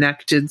most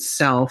connected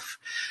self,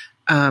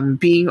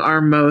 being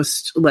our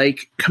most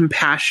like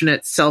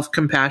compassionate,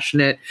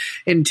 self-compassionate,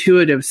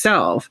 intuitive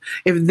self,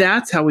 if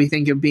that's how we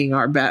think of being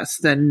our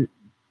best, then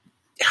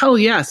hell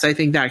yes, I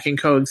think that can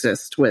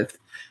coexist with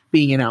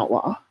being an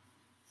outlaw.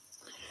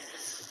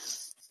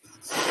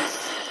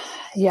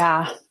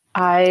 Yeah,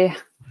 I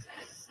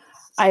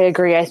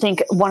agree. I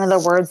think one of the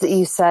words that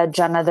you said,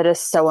 Jenna, that is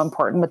so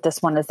important with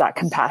this one is that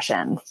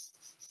compassion.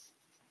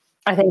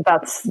 I think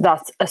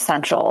that's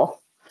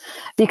essential,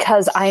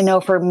 because I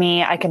know for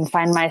me, I can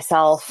find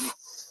myself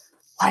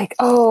like,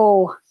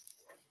 oh,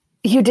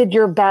 you did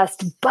your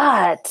best,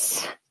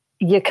 but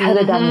you could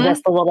have done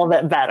this a little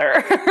bit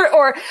better.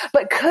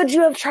 But could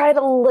you have tried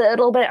a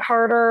little bit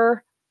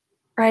harder?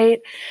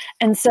 Right.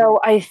 And so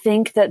I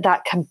think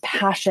that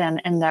compassion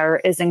in there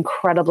is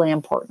incredibly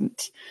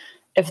important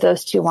if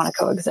those two want to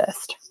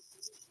coexist.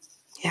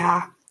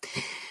 Yeah.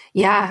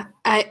 Yeah.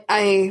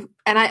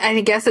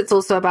 I guess it's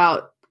also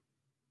about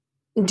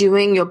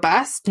doing your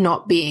best,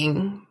 not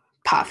being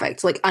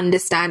perfect, like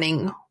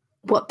understanding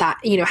what that,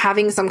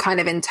 having some kind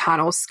of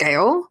internal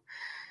scale,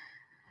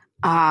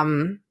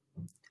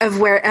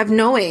 of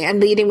knowing and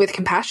leading with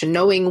compassion,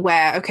 knowing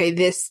where, okay,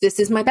 this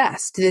is my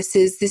best. This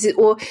is,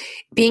 or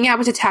being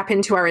able to tap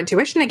into our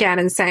intuition again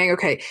and saying,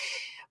 okay,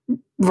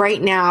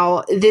 right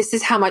now, this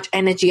is how much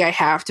energy I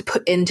have to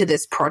put into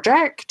this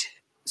project.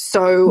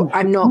 So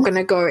I'm not going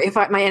to go, if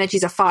my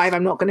energy's a 5,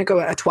 I'm not going to go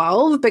at a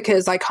 12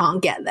 because I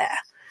can't get there.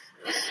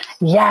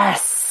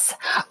 Yes.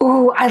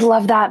 Ooh, I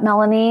love that,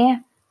 Melanie.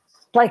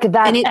 Like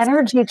that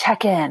energy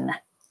check-in.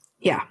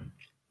 Yeah.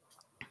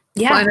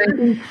 Yeah.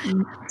 Well,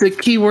 the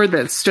key word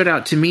that stood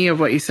out to me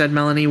of what you said,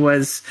 Melanie,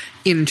 was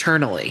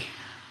internally.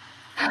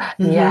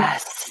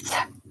 Yes.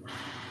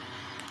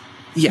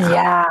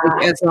 Yeah.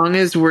 Like, as long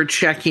as we're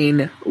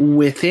checking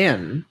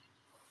within,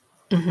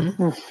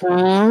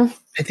 I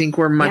think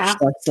we're much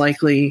less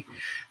likely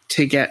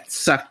to get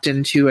sucked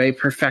into a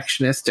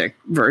perfectionistic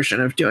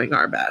version of doing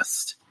our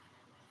best.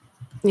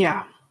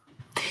 Yeah.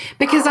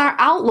 Because our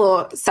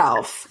outlaw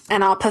self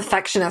and our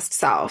perfectionist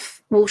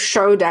self will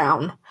show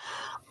down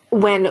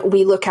when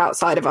we look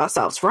outside of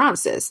ourselves for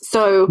answers.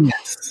 So,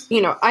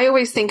 I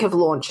always think of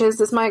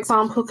launches as my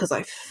example because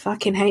I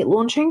fucking hate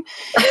launching.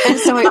 And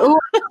so I always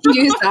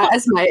use that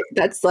as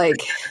that's like,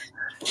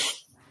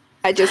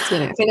 I just,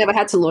 if I never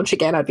had to launch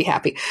again, I'd be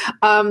happy.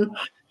 And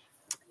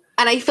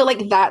I feel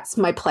like that's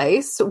my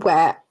place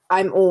where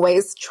I'm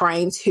always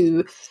trying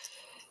to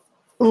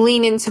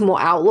lean into more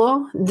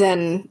outlaw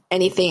than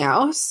anything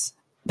else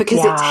because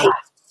it takes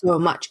so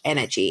much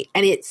energy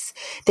and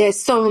there's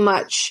so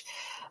much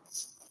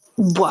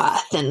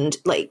worth and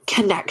like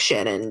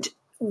connection, and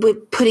we're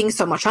putting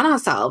so much on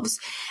ourselves.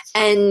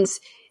 And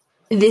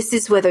this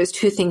is where those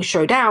two things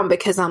show down,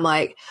 because I'm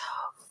like,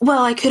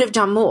 well, I could have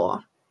done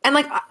more. And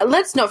like,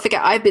 let's not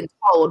forget, I've been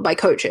told by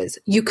coaches,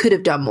 you could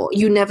have done more.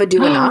 You never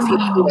do enough. You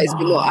can always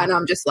do more. And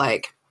I'm just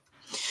like,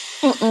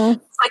 like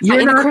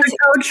you're not the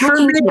coach for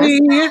me.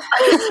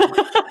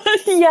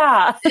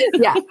 Yeah.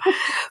 Yeah.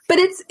 But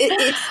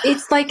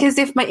it's like as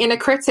if my inner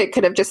critic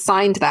could have just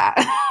signed that,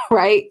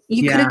 right?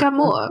 You could have done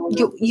more.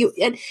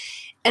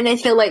 And I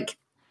feel like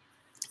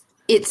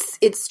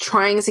it's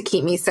trying to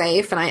keep me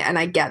safe, and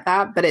I get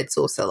that, but it's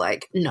also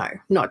like, no,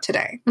 not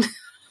today.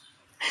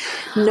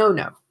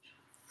 No.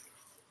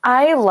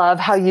 I love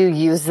how you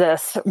use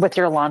this with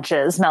your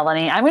launches,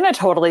 Melanie. I'm going to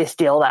totally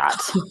steal that.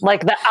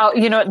 Like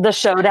the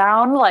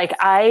showdown. Like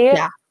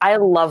I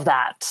love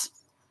that.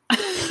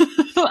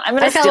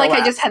 I felt like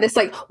I just had this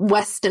like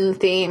Western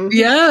theme.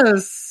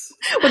 Yes.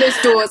 With those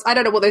doors. I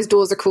don't know what those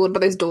doors are called,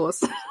 but those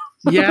doors.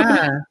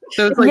 Yeah.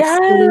 Those like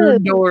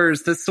saloon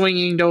doors, the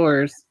swinging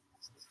doors.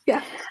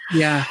 Yeah.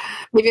 Yeah.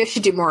 Maybe I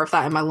should do more of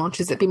that in my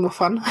launches. It'd be more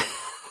fun.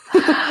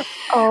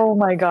 Oh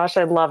my gosh,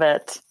 I love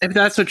it. If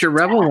that's what your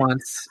rebel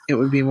wants, it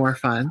would be more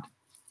fun.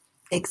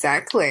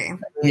 Exactly.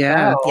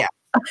 Yeah. Yeah.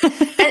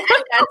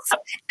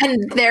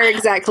 and there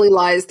exactly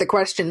lies the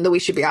question that we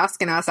should be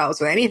asking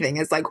ourselves with anything,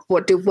 is like,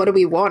 what do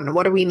we want?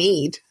 What do we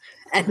need?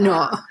 And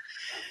not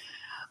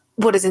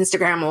what does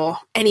Instagram or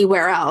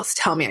anywhere else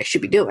tell me I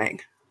should be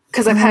doing?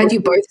 Because I've heard you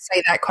both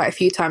say that quite a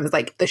few times,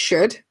 like the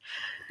should.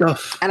 Ugh.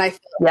 And I feel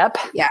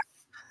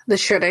the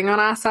shoulding on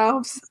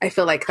ourselves. I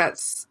feel like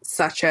that's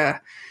such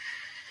a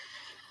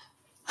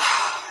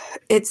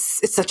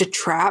it's such a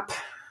trap.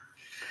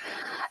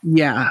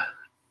 Yeah.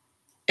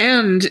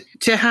 And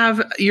to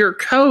have your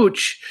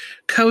coach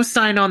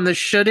co-sign on the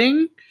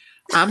shoulding,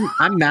 I'm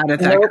mad at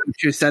that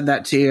coach who said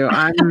that to you.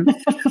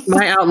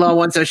 My outlaw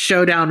wants a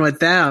showdown with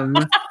them.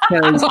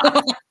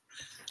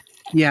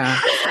 Yeah.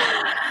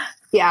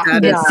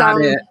 That is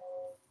not it.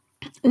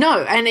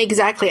 No, and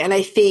exactly. And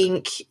I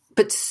think,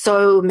 but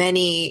so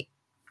many,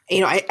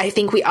 I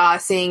think we are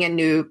seeing a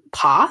new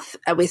path.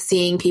 We're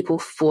seeing people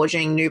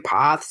forging new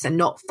paths and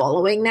not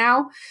following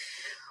now.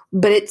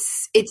 But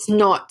it's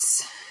not,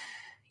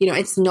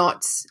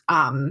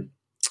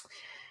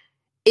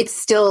 it's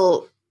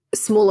still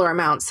smaller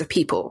amounts of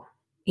people,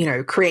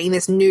 creating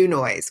this new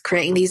noise,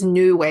 creating these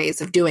new ways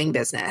of doing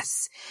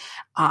business,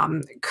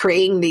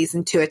 creating these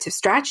intuitive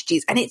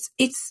strategies. And it's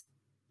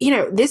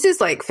this is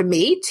like, for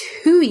me,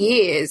 2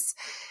 years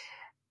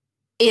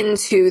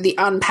into the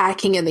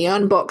unpacking and the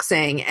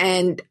unboxing,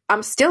 and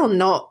I'm still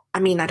not, I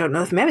don't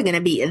know if I'm ever going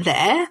to be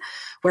there,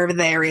 wherever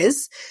there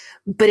is,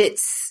 but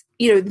it's,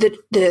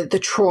 the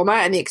trauma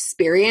and the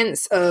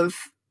experience of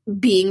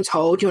being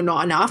told you're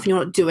not enough,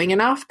 you're not doing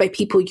enough by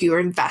people you're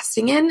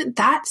investing in,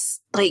 that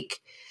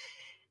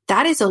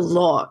is a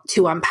lot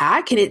to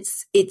unpack. And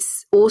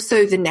it's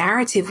also the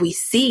narrative we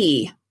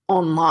see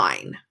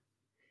online.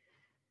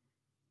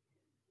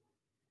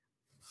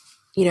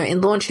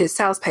 In launches,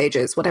 sales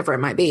pages, whatever it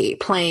might be,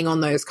 playing on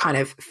those kind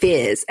of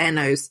fears and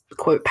those,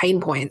 quote, pain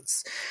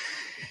points.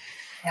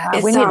 Yeah,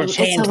 we need to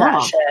change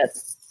that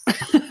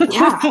shit.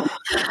 Yeah.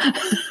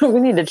 We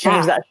need to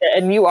change that shit.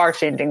 And you are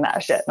changing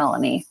that shit,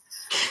 Melanie.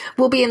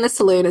 We'll be in the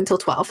saloon until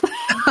 12.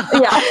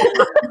 Yeah.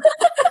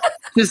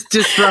 Just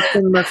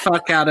disrupting the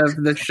fuck out of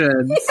the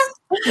shoulds. Yeah.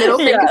 Middle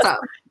fingers up.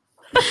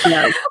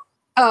 Yeah.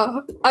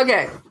 Oh,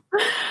 okay.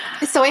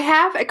 So I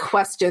have a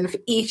question for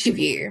each of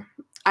you.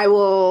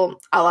 I'll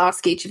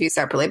ask each of you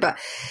separately, but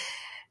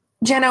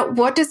Jenna,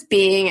 what does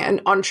being an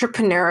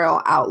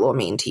entrepreneurial outlaw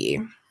mean to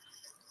you?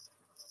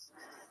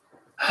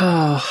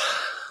 Oh,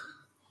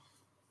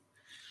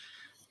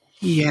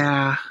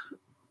 yeah.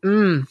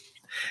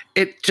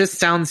 It just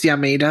sounds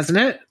yummy, doesn't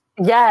it?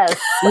 Yes.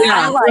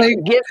 Yeah. I'm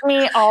like, give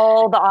me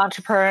all the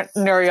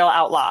entrepreneurial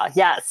outlaw.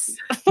 Yes.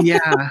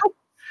 Yeah.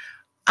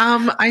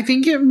 I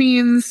think it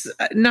means,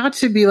 not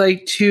to be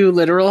like too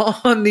literal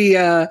on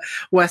the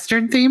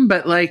Western theme,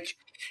 but like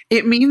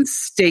it means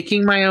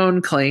staking my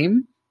own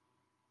claim,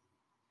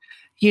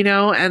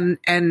 and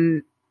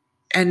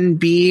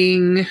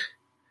being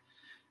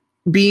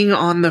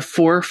on the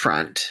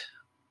forefront.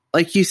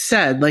 Like you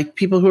said, like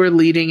people who are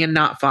leading and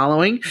not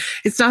following.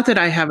 It's not that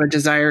I have a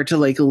desire to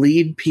like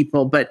lead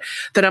people, but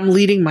that I'm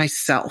leading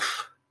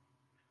myself.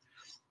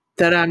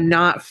 That I'm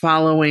not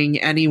following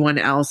anyone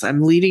else.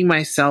 I'm leading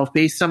myself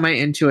based on my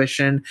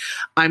intuition.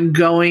 I'm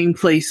going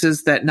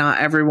places that not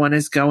everyone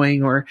is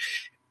going, or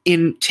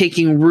in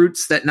taking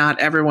routes that not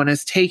everyone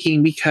is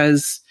taking,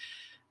 because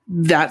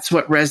that's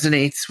what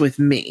resonates with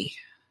me.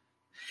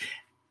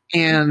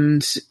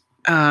 And,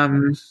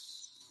 and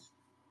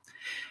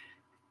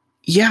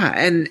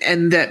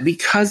that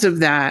because of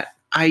that,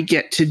 I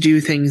get to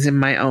do things in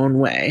my own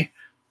way.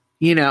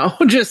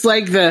 Just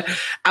like the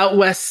out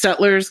west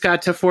settlers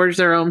got to forge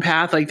their own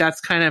path. Like that's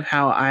kind of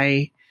how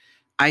I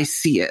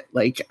see it.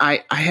 Like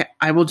I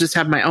will just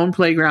have my own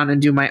playground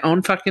and do my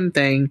own fucking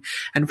thing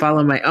and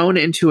follow my own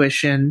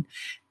intuition.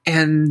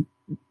 And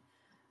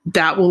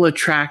that will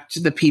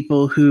attract the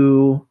people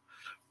who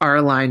are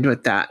aligned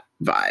with that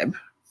vibe.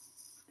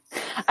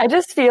 I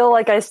just feel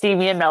like I see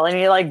me and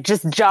Melanie like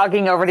just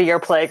jogging over to your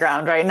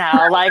playground right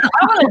now. Like,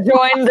 I want to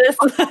join this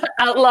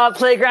outlaw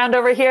playground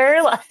over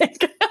here.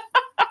 Like,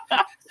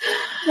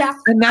 yeah.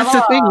 And that's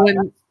the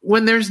thing,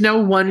 when there's no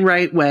one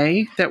right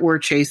way that we're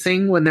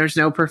chasing, when there's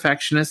no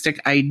perfectionistic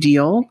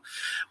ideal,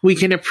 we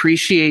can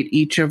appreciate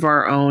each of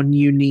our own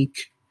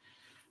unique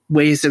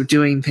ways of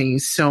doing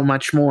things so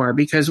much more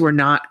because we're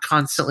not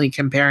constantly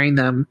comparing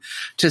them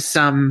to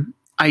some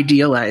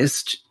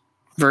idealized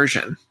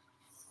version.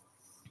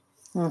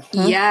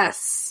 Mm-hmm.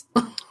 Yes.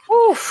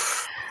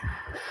 Oof.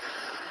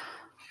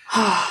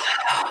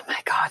 Oh my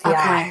God. Yeah.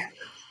 Okay.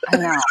 I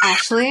know.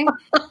 Ashley?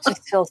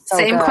 Just feels so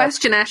Same good.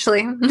 question,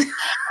 Ashley.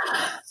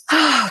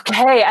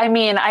 Okay. I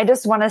mean, I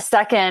just want to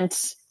second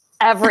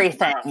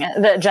everything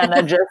that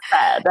Jenna just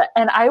said.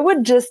 And I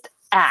would just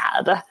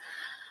add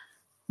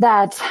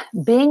that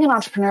being an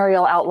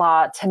entrepreneurial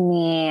outlaw to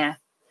me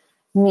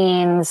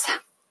means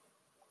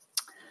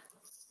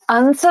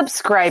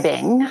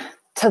unsubscribing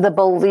to the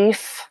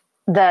belief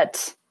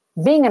that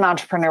being an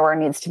entrepreneur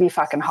needs to be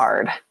fucking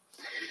hard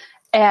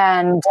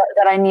and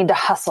that I need to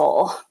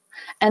hustle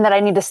and that I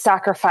need to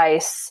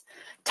sacrifice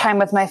time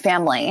with my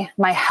family,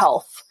 my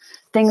health,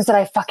 things that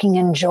I fucking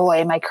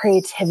enjoy, my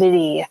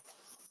creativity,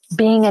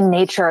 being in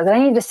nature, that I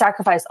need to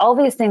sacrifice all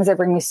these things that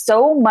bring me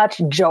so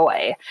much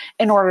joy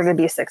in order to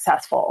be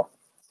successful.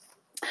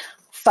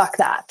 Fuck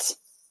that.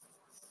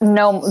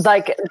 No,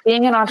 like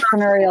being an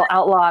entrepreneurial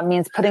outlaw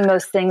means putting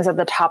those things at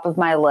the top of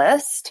my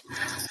list.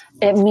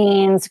 It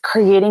means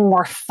creating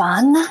more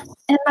fun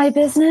in my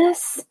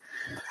business.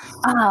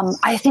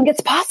 I think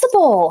it's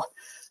possible.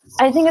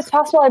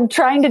 I'm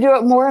trying to do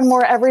it more and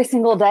more every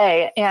single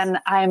day. And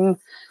I'm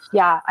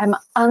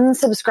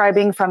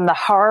unsubscribing from the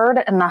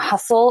hard and the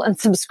hustle and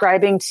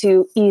subscribing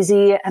to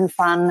easy and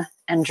fun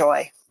and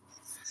joy.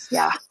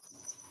 Yeah.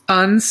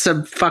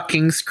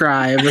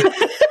 Unsub-fucking-scribe.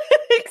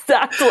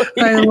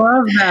 Exactly. I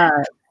love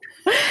that.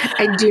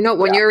 I do not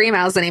want your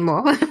emails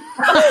anymore.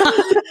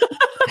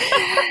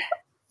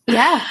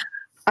 Yeah.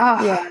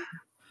 Oh. Yeah.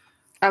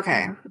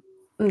 Okay.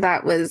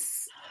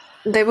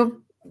 They were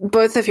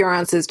both of your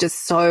answers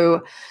just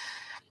so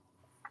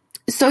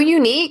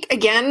unique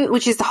again,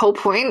 which is the whole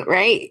point,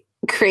 right?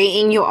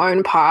 Creating your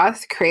own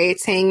path,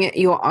 creating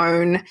your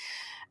own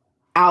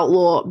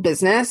outlaw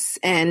business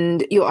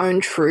and your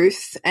own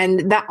truth.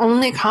 And that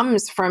only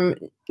comes from,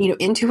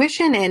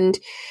 intuition and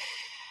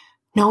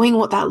knowing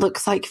what that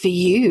looks like for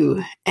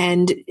you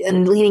and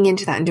leaning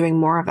into that and doing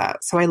more of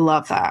that. So I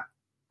love that.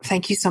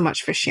 Thank you so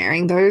much for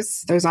sharing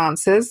those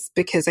answers,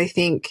 because I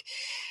think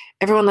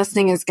everyone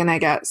listening is going to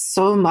get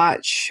so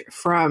much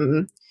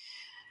from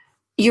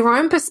your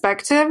own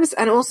perspectives,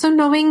 and also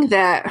knowing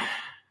that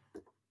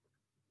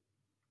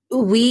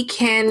we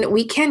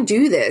can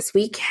do this.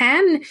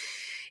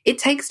 It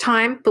takes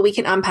time, but we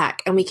can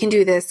unpack and we can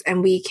do this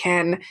and we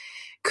can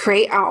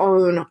create our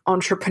own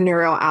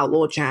entrepreneurial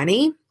outlaw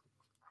journey,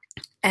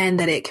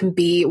 and that it can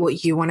be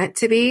what you want it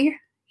to be,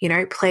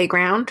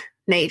 playground,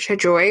 nature,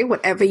 joy,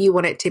 whatever you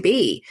want it to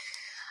be.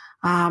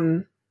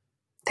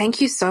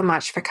 Thank you so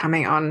much for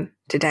coming on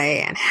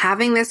today and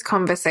having this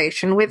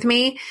conversation with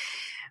me,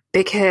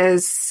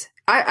 because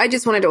I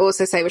just wanted to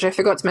also say, which I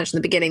forgot to mention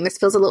in the beginning, this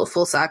feels a little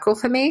full circle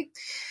for me.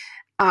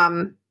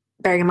 Bearing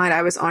in mind,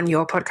 I was on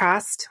your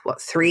podcast,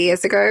 3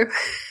 years ago?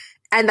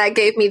 And that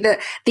gave me the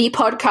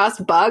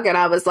podcast bug. And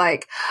I was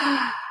like,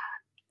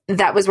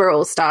 that was where it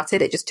all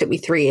started. It just took me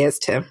 3 years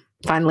to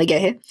finally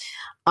get here.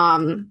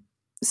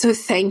 So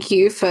thank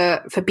you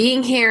for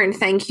being here, and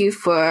thank you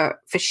for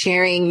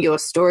sharing your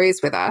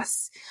stories with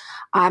us.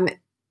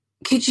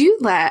 Could you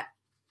let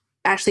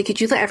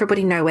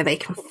everybody know where they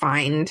can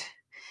find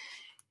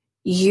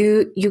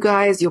you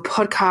guys, your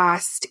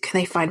podcast? Can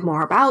they find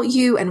more about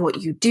you and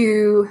what you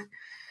do,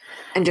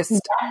 and just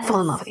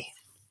fall in love with you?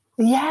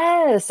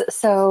 Yes.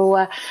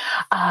 So,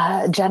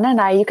 Jenna and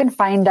I, you can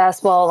find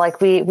us. Well, like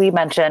we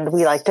mentioned,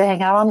 we like to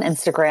hang out on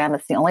Instagram.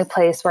 It's the only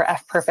place where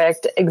F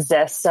Perfect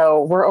exists.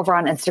 So we're over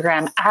on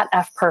Instagram at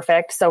F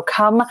Perfect. So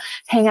come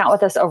hang out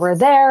with us over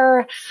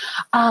there.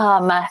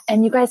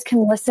 And you guys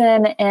can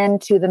listen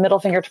into the Middle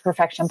Finger to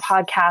Perfection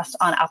podcast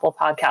on Apple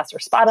Podcasts or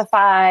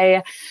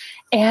Spotify.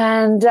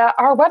 And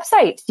our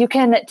website, you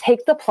can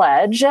take the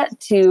pledge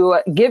to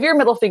give your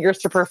middle fingers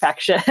to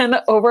perfection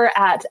over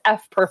at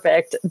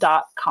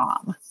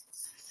fperfect.com.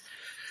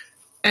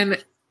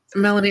 And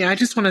Melanie, I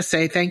just want to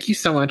say thank you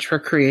so much for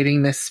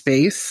creating this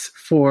space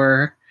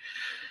for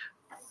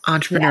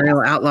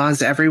entrepreneurial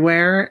outlaws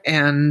everywhere.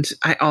 And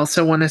I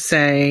also want to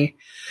say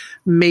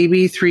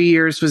maybe 3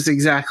 years was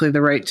exactly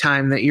the right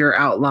time that your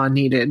outlaw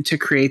needed to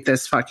create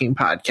this fucking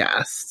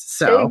podcast.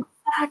 So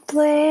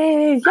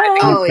exactly.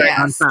 Oh,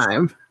 yes. On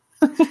time.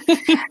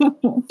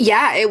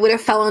 Yeah, it would have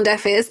fell on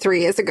deaf ears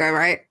 3 years ago,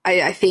 right?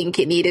 I think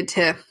it needed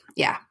to,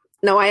 yeah.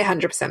 No, I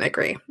 100%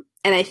 agree.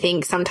 And I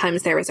think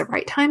sometimes there is a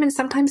right time and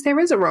sometimes there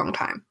is a wrong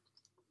time.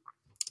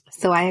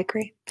 So I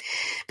agree.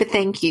 But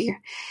thank you.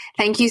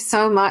 Thank you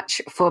so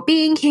much for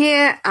being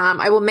here.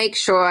 I will make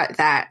sure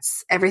that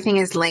everything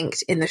is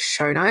linked in the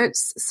show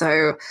notes.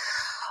 So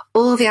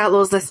all of the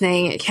outlaws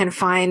listening can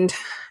find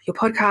your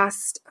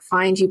podcast,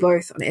 find you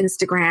both on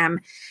Instagram,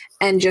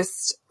 and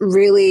just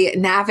really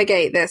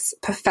navigate this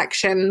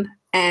perfection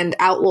and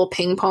outlaw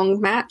ping pong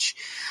match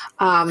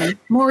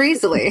more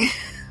easily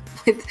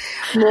with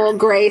more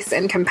grace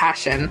and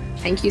compassion.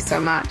 Thank you so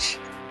much.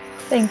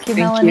 Thank you,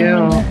 Thank Melanie. you.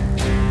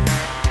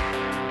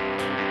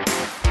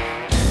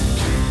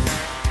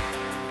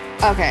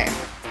 Okay.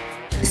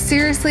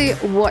 Seriously,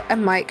 what a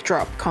mic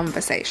drop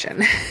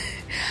conversation.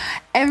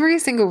 Every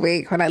single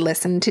week when I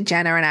listen to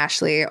Jenna and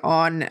Ashley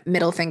on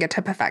Middle Finger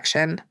to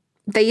Perfection,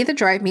 they either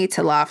drive me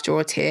to laughter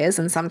or tears,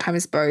 and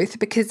sometimes both,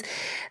 because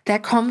their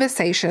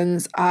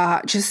conversations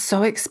are just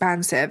so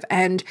expansive,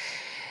 and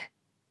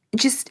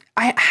just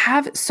I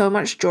have so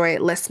much joy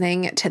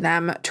listening to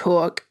them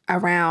talk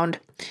around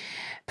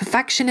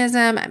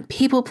perfectionism and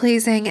people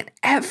pleasing and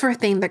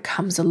everything that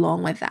comes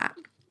along with that.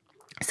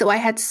 So I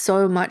had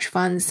so much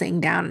fun sitting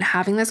down and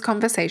having this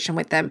conversation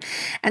with them,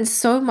 and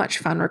so much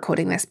fun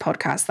recording this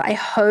podcast that I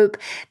hope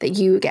that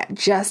you get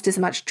just as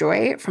much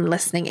joy from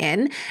listening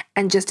in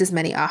and just as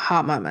many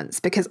aha moments,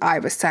 because I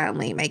was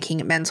certainly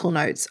making mental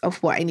notes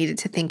of what I needed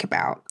to think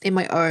about in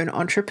my own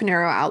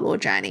entrepreneurial outlaw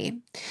journey.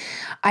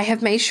 I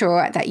have made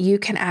sure that you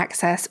can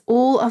access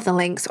all of the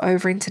links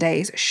over in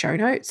today's show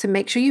notes. So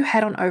make sure you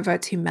head on over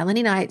to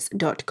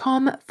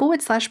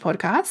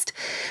melanieknights.com/podcast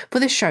for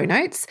the show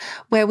notes,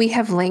 where we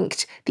have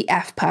linked the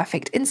F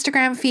Perfect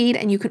Instagram feed.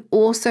 And you can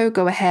also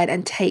go ahead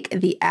and take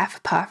the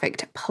F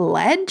Perfect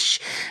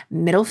pledge,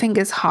 middle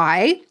fingers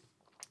high.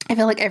 I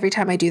feel like every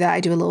time I do that,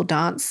 I do a little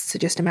dance. So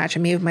just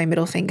imagine me with my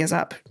middle fingers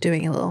up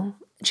doing a little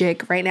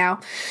jig right now.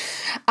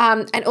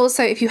 And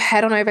also, if you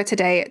head on over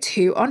today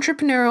to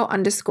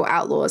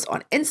entrepreneurial_outlaws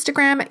on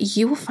Instagram,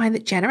 you will find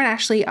that Jenna and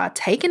Ashley are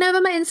taking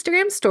over my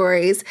Instagram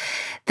stories.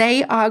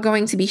 They are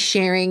going to be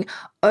sharing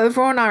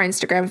over on our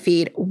Instagram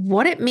feed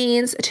what it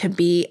means to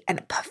be a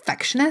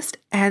perfectionist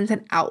and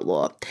an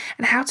outlaw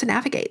and how to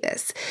navigate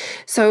this.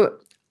 So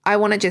I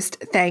want to just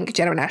thank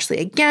Jenna and Ashley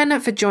again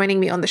for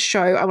joining me on the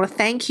show. I want to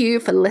thank you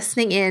for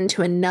listening in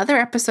to another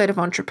episode of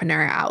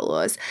Entrepreneurial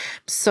Outlaws.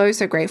 I'm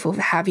so grateful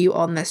to have you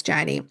on this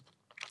journey.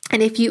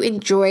 And if you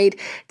enjoyed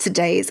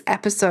today's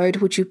episode,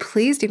 would you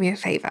please do me a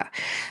favor?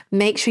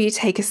 Make sure you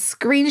take a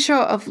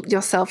screenshot of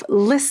yourself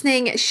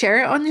listening,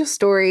 share it on your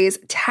stories,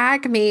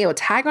 tag me or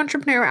tag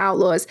Entrepreneurial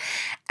Outlaws,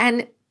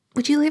 and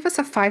would you leave us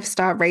a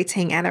 5-star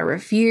rating and a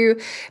review?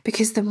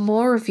 Because the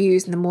more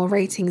reviews and the more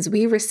ratings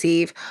we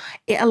receive,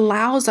 it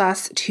allows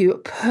us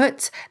to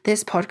put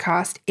this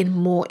podcast in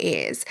more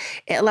ears.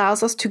 It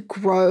allows us to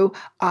grow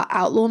our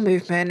outlaw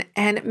movement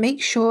and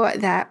make sure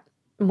that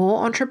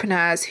more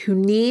entrepreneurs who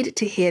need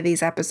to hear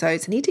these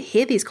episodes, need to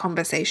hear these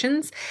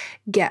conversations,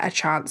 get a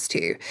chance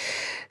to.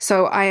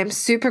 So I am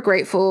super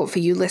grateful for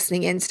you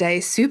listening in today,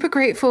 super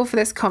grateful for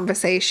this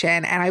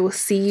conversation, and I will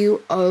see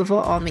you over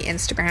on the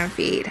Instagram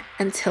feed.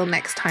 Until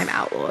next time,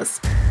 Outlaws.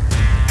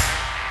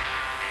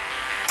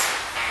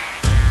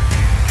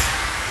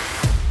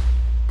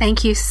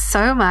 Thank you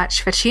so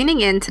much for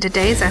tuning in to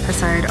today's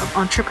episode of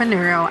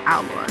Entrepreneurial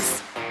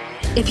Outlaws.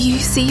 If you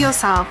see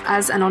yourself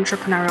as an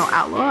entrepreneurial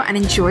outlaw and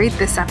enjoyed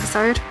this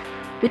episode,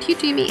 would you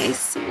do me a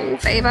small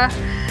favor?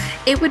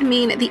 It would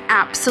mean the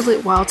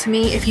absolute world to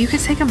me if you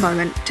could take a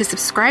moment to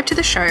subscribe to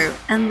the show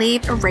and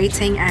leave a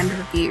rating and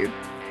review.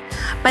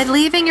 By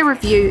leaving a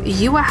review,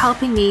 you are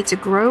helping me to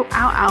grow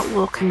our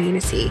outlaw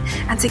community,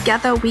 and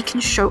together we can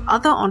show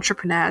other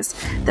entrepreneurs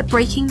that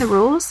breaking the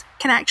rules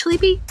can actually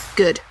be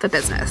good for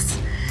business.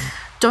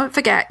 Don't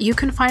forget, you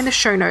can find the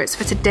show notes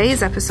for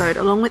today's episode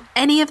along with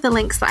any of the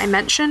links that I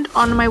mentioned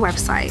on my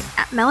website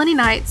at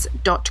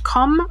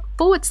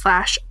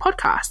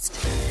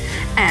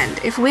melanieknights.com/podcast. And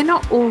if we're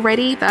not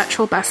already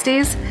virtual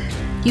besties,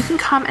 you can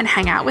come and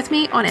hang out with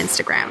me on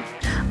Instagram.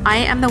 I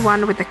am the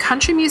one with the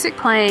country music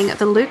playing,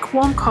 the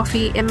lukewarm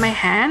coffee in my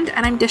hand,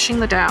 and I'm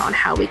dishing the dirt on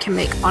how we can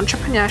make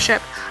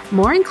entrepreneurship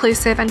more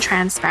inclusive and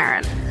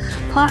transparent.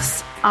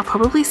 Plus, I'll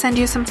probably send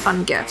you some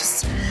fun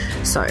gifts.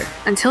 So,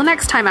 until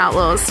next time,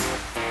 Outlaws.